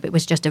relationship. It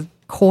was just a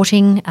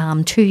courting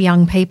two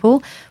young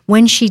people.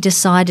 When she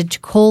decided to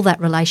call that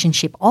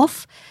relationship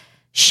off,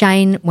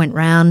 Shane went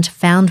round,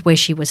 found where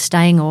she was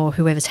staying or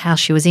whoever's house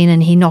she was in,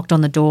 and he knocked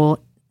on the door.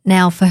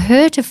 Now, for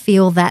her to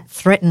feel that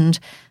threatened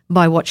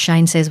by what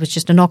Shane says was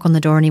just a knock on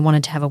the door and he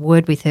wanted to have a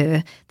word with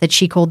her, that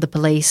she called the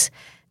police,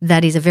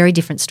 that is a very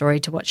different story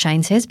to what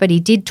Shane says. But he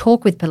did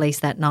talk with police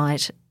that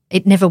night.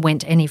 It never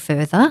went any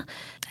further,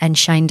 and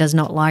Shane does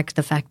not like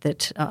the fact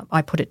that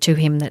I put it to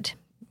him that,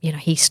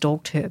 he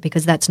stalked her,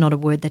 because that's not a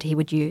word that he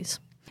would use.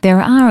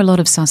 There are a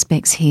lot of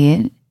suspects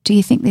here. Do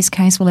you think this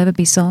case will ever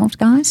be solved,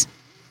 guys?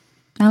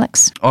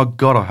 Alex? Oh,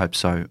 God, I hope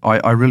so.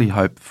 I really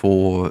hope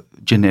for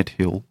Jeanette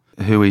Hill,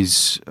 who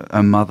is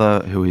a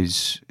mother who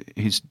is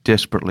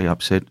desperately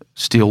upset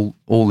still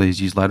all these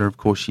years later. Of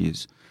course she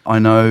is. I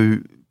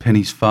know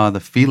Penny's father,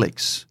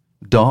 Felix,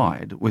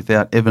 died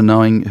without ever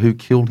knowing who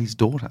killed his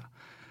daughter.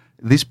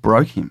 This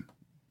broke him,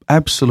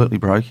 absolutely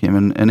broke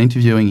him. And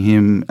interviewing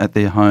him at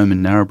their home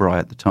in Narrabri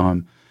at the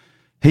time,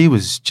 he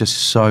was just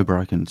so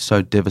broken,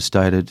 so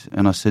devastated.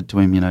 And I said to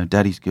him,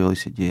 Daddy's girl. He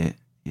said, yeah.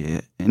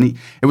 And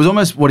it was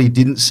almost what he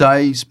didn't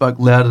say. He spoke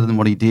louder than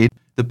what he did.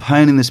 The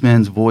pain in this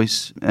man's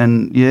voice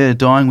and,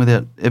 dying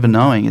without ever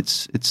knowing,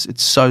 it's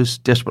so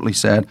desperately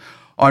sad.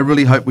 I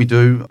really hope we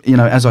do.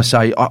 As I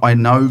say, I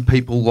know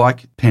people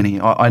like Penny.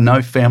 I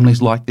know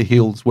families like the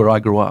Hills where I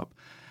grew up.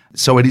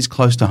 So it is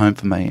close to home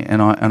for me,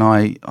 and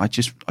I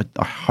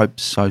hope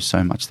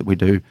so much that we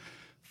do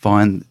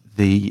find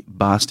the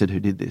bastard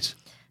who did this.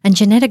 And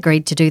Jeanette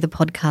agreed to do the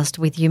podcast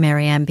with you,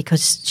 Marianne,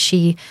 because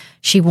she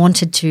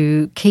wanted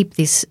to keep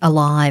this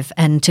alive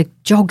and to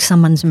jog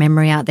someone's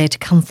memory out there to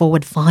come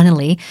forward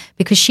finally,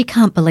 because she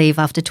can't believe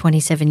after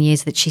 27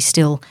 years that she's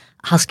still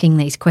asking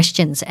these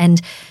questions. And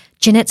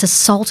Jeanette's a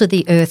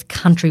salt-of-the-earth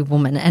country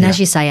woman. And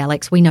as you say,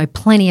 Alex, we know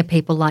plenty of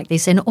people like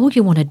this, and all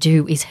you want to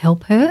do is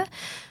help her.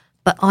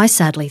 But I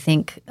sadly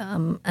think,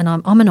 and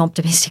I'm an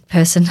optimistic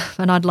person,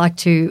 and I'd like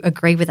to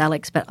agree with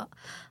Alex, but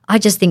I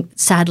just think,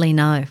 sadly,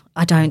 no.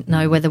 I don't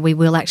know whether we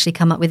will actually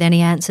come up with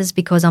any answers,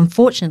 because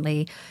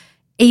unfortunately,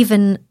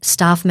 even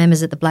staff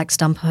members at the Black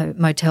Stump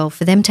Motel,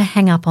 for them to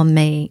hang up on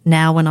me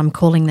now when I'm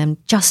calling them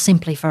just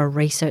simply for a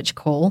research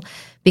call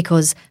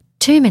because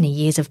too many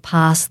years have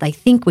passed, they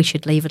think we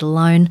should leave it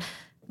alone,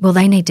 well,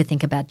 they need to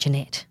think about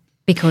Jeanette,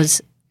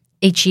 because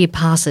each year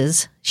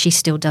passes, she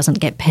still doesn't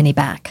get Penny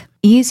back.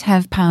 Years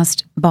have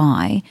passed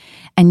by,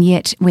 and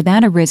yet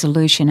without a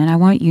resolution, and I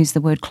won't use the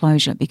word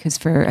closure, because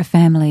for a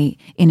family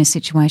in a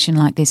situation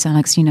like this,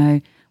 Alex,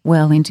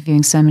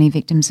 interviewing so many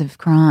victims of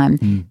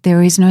crime,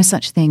 there is no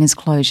such thing as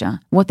closure.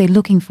 What they're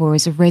looking for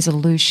is a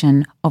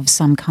resolution of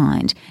some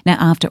kind. Now,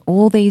 after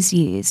all these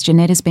years,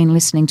 Jeanette has been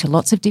listening to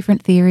lots of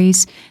different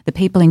theories. The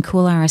people in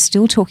Coolabah are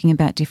still talking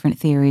about different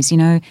theories.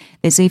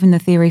 There's even the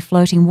theory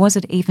floating, was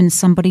it even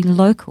somebody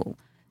local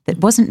that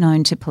wasn't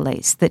known to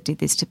police that did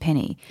this to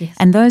Penny? Yes.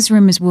 And those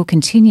rumours will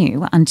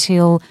continue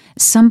until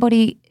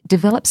somebody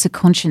develops a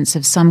conscience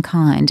of some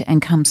kind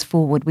and comes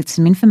forward with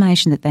some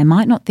information that they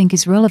might not think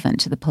is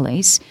relevant to the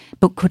police,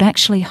 but could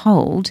actually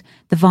hold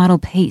the vital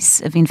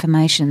piece of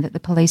information that the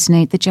police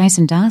need, that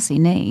Jason Darcy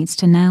needs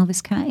to nail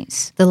this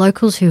case. The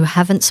locals who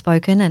haven't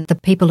spoken and the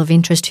people of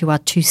interest who are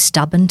too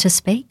stubborn to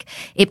speak,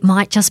 it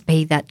might just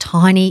be that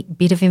tiny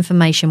bit of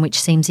information which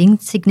seems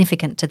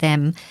insignificant to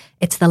them.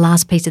 It's the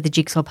last piece of the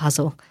jigsaw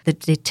puzzle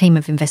that the team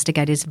of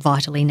investigators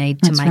vitally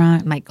need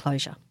to make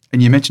closure.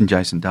 And you mentioned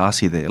Jason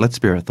Darcy there. Let's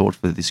spare a thought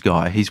for this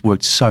guy. He's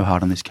worked so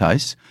hard on this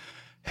case.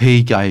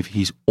 He gave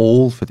his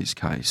all for this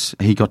case.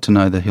 He got to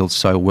know the Hills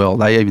so well.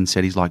 They even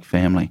said he's like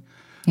family,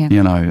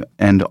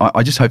 And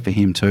I just hope for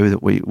him too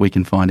that we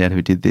can find out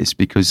who did this,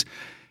 because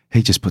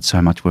he just put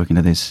so much work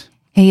into this.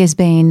 He has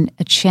been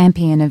a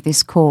champion of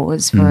this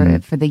cause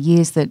for the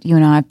years that you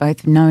and I have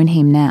both known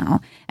him now,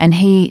 and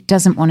he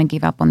doesn't want to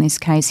give up on this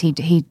case.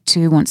 He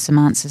too wants some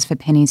answers for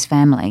Penny's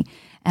family.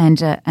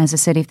 And as I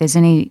said, if there's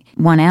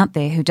anyone out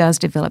there who does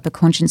develop a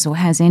conscience or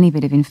has any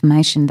bit of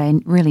information, they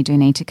really do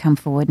need to come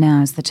forward.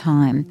 Now is the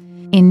time.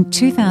 In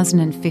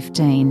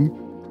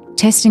 2015,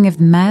 testing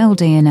of male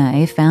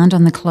DNA found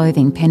on the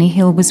clothing Penny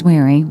Hill was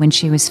wearing when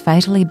she was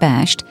fatally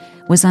bashed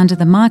was under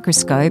the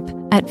microscope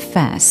at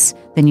FAS,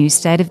 the new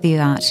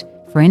state-of-the-art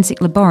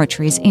forensic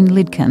laboratories in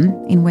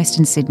Lidcombe in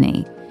Western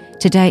Sydney.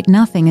 To date,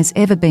 nothing has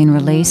ever been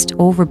released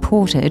or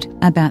reported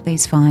about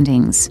these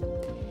findings.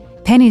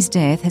 Penny's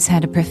death has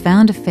had a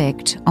profound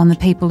effect on the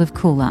people of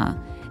Coolabah.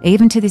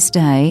 Even to this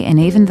day, and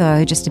even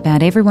though just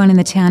about everyone in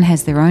the town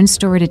has their own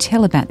story to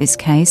tell about this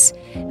case,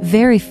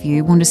 very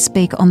few want to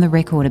speak on the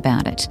record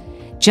about it.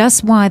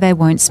 Just why they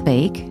won't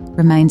speak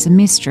remains a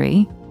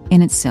mystery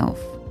in itself.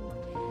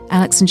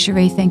 Alex and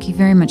Cherie, thank you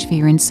very much for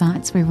your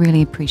insights. We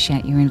really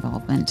appreciate your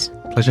involvement.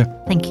 Pleasure.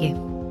 Thank you.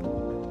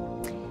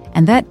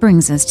 And that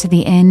brings us to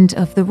the end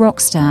of The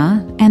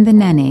Rockstar and The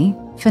Nanny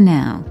for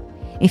now.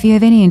 If you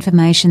have any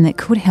information that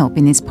could help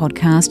in this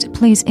podcast,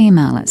 please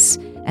email us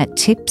at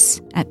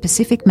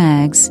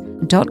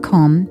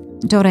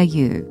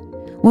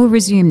tips@pacificmags.com.au. We'll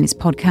resume this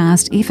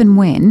podcast if and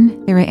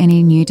when there are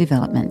any new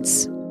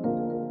developments.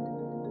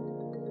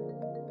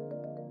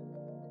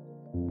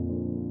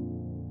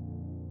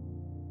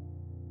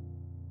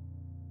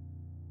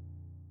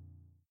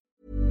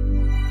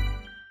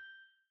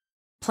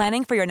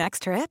 Planning for your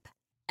next trip?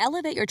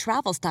 Elevate your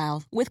travel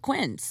style with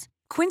Quince.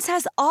 Quince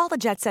has all the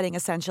jet-setting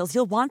essentials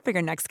you'll want for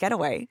your next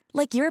getaway,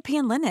 like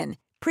European linen,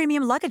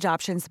 premium luggage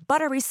options,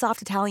 buttery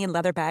soft Italian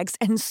leather bags,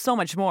 and so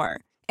much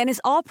more. And is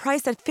all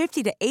priced at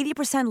 50 to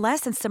 80% less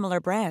than similar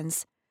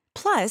brands.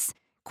 Plus,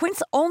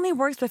 Quince only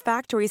works with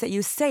factories that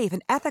use safe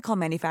and ethical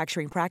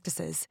manufacturing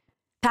practices.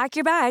 Pack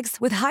your bags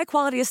with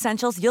high-quality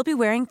essentials you'll be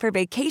wearing for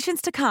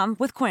vacations to come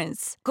with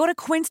Quince. Go to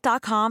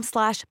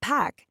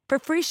quince.com/pack for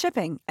free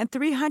shipping and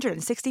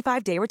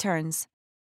 365-day returns.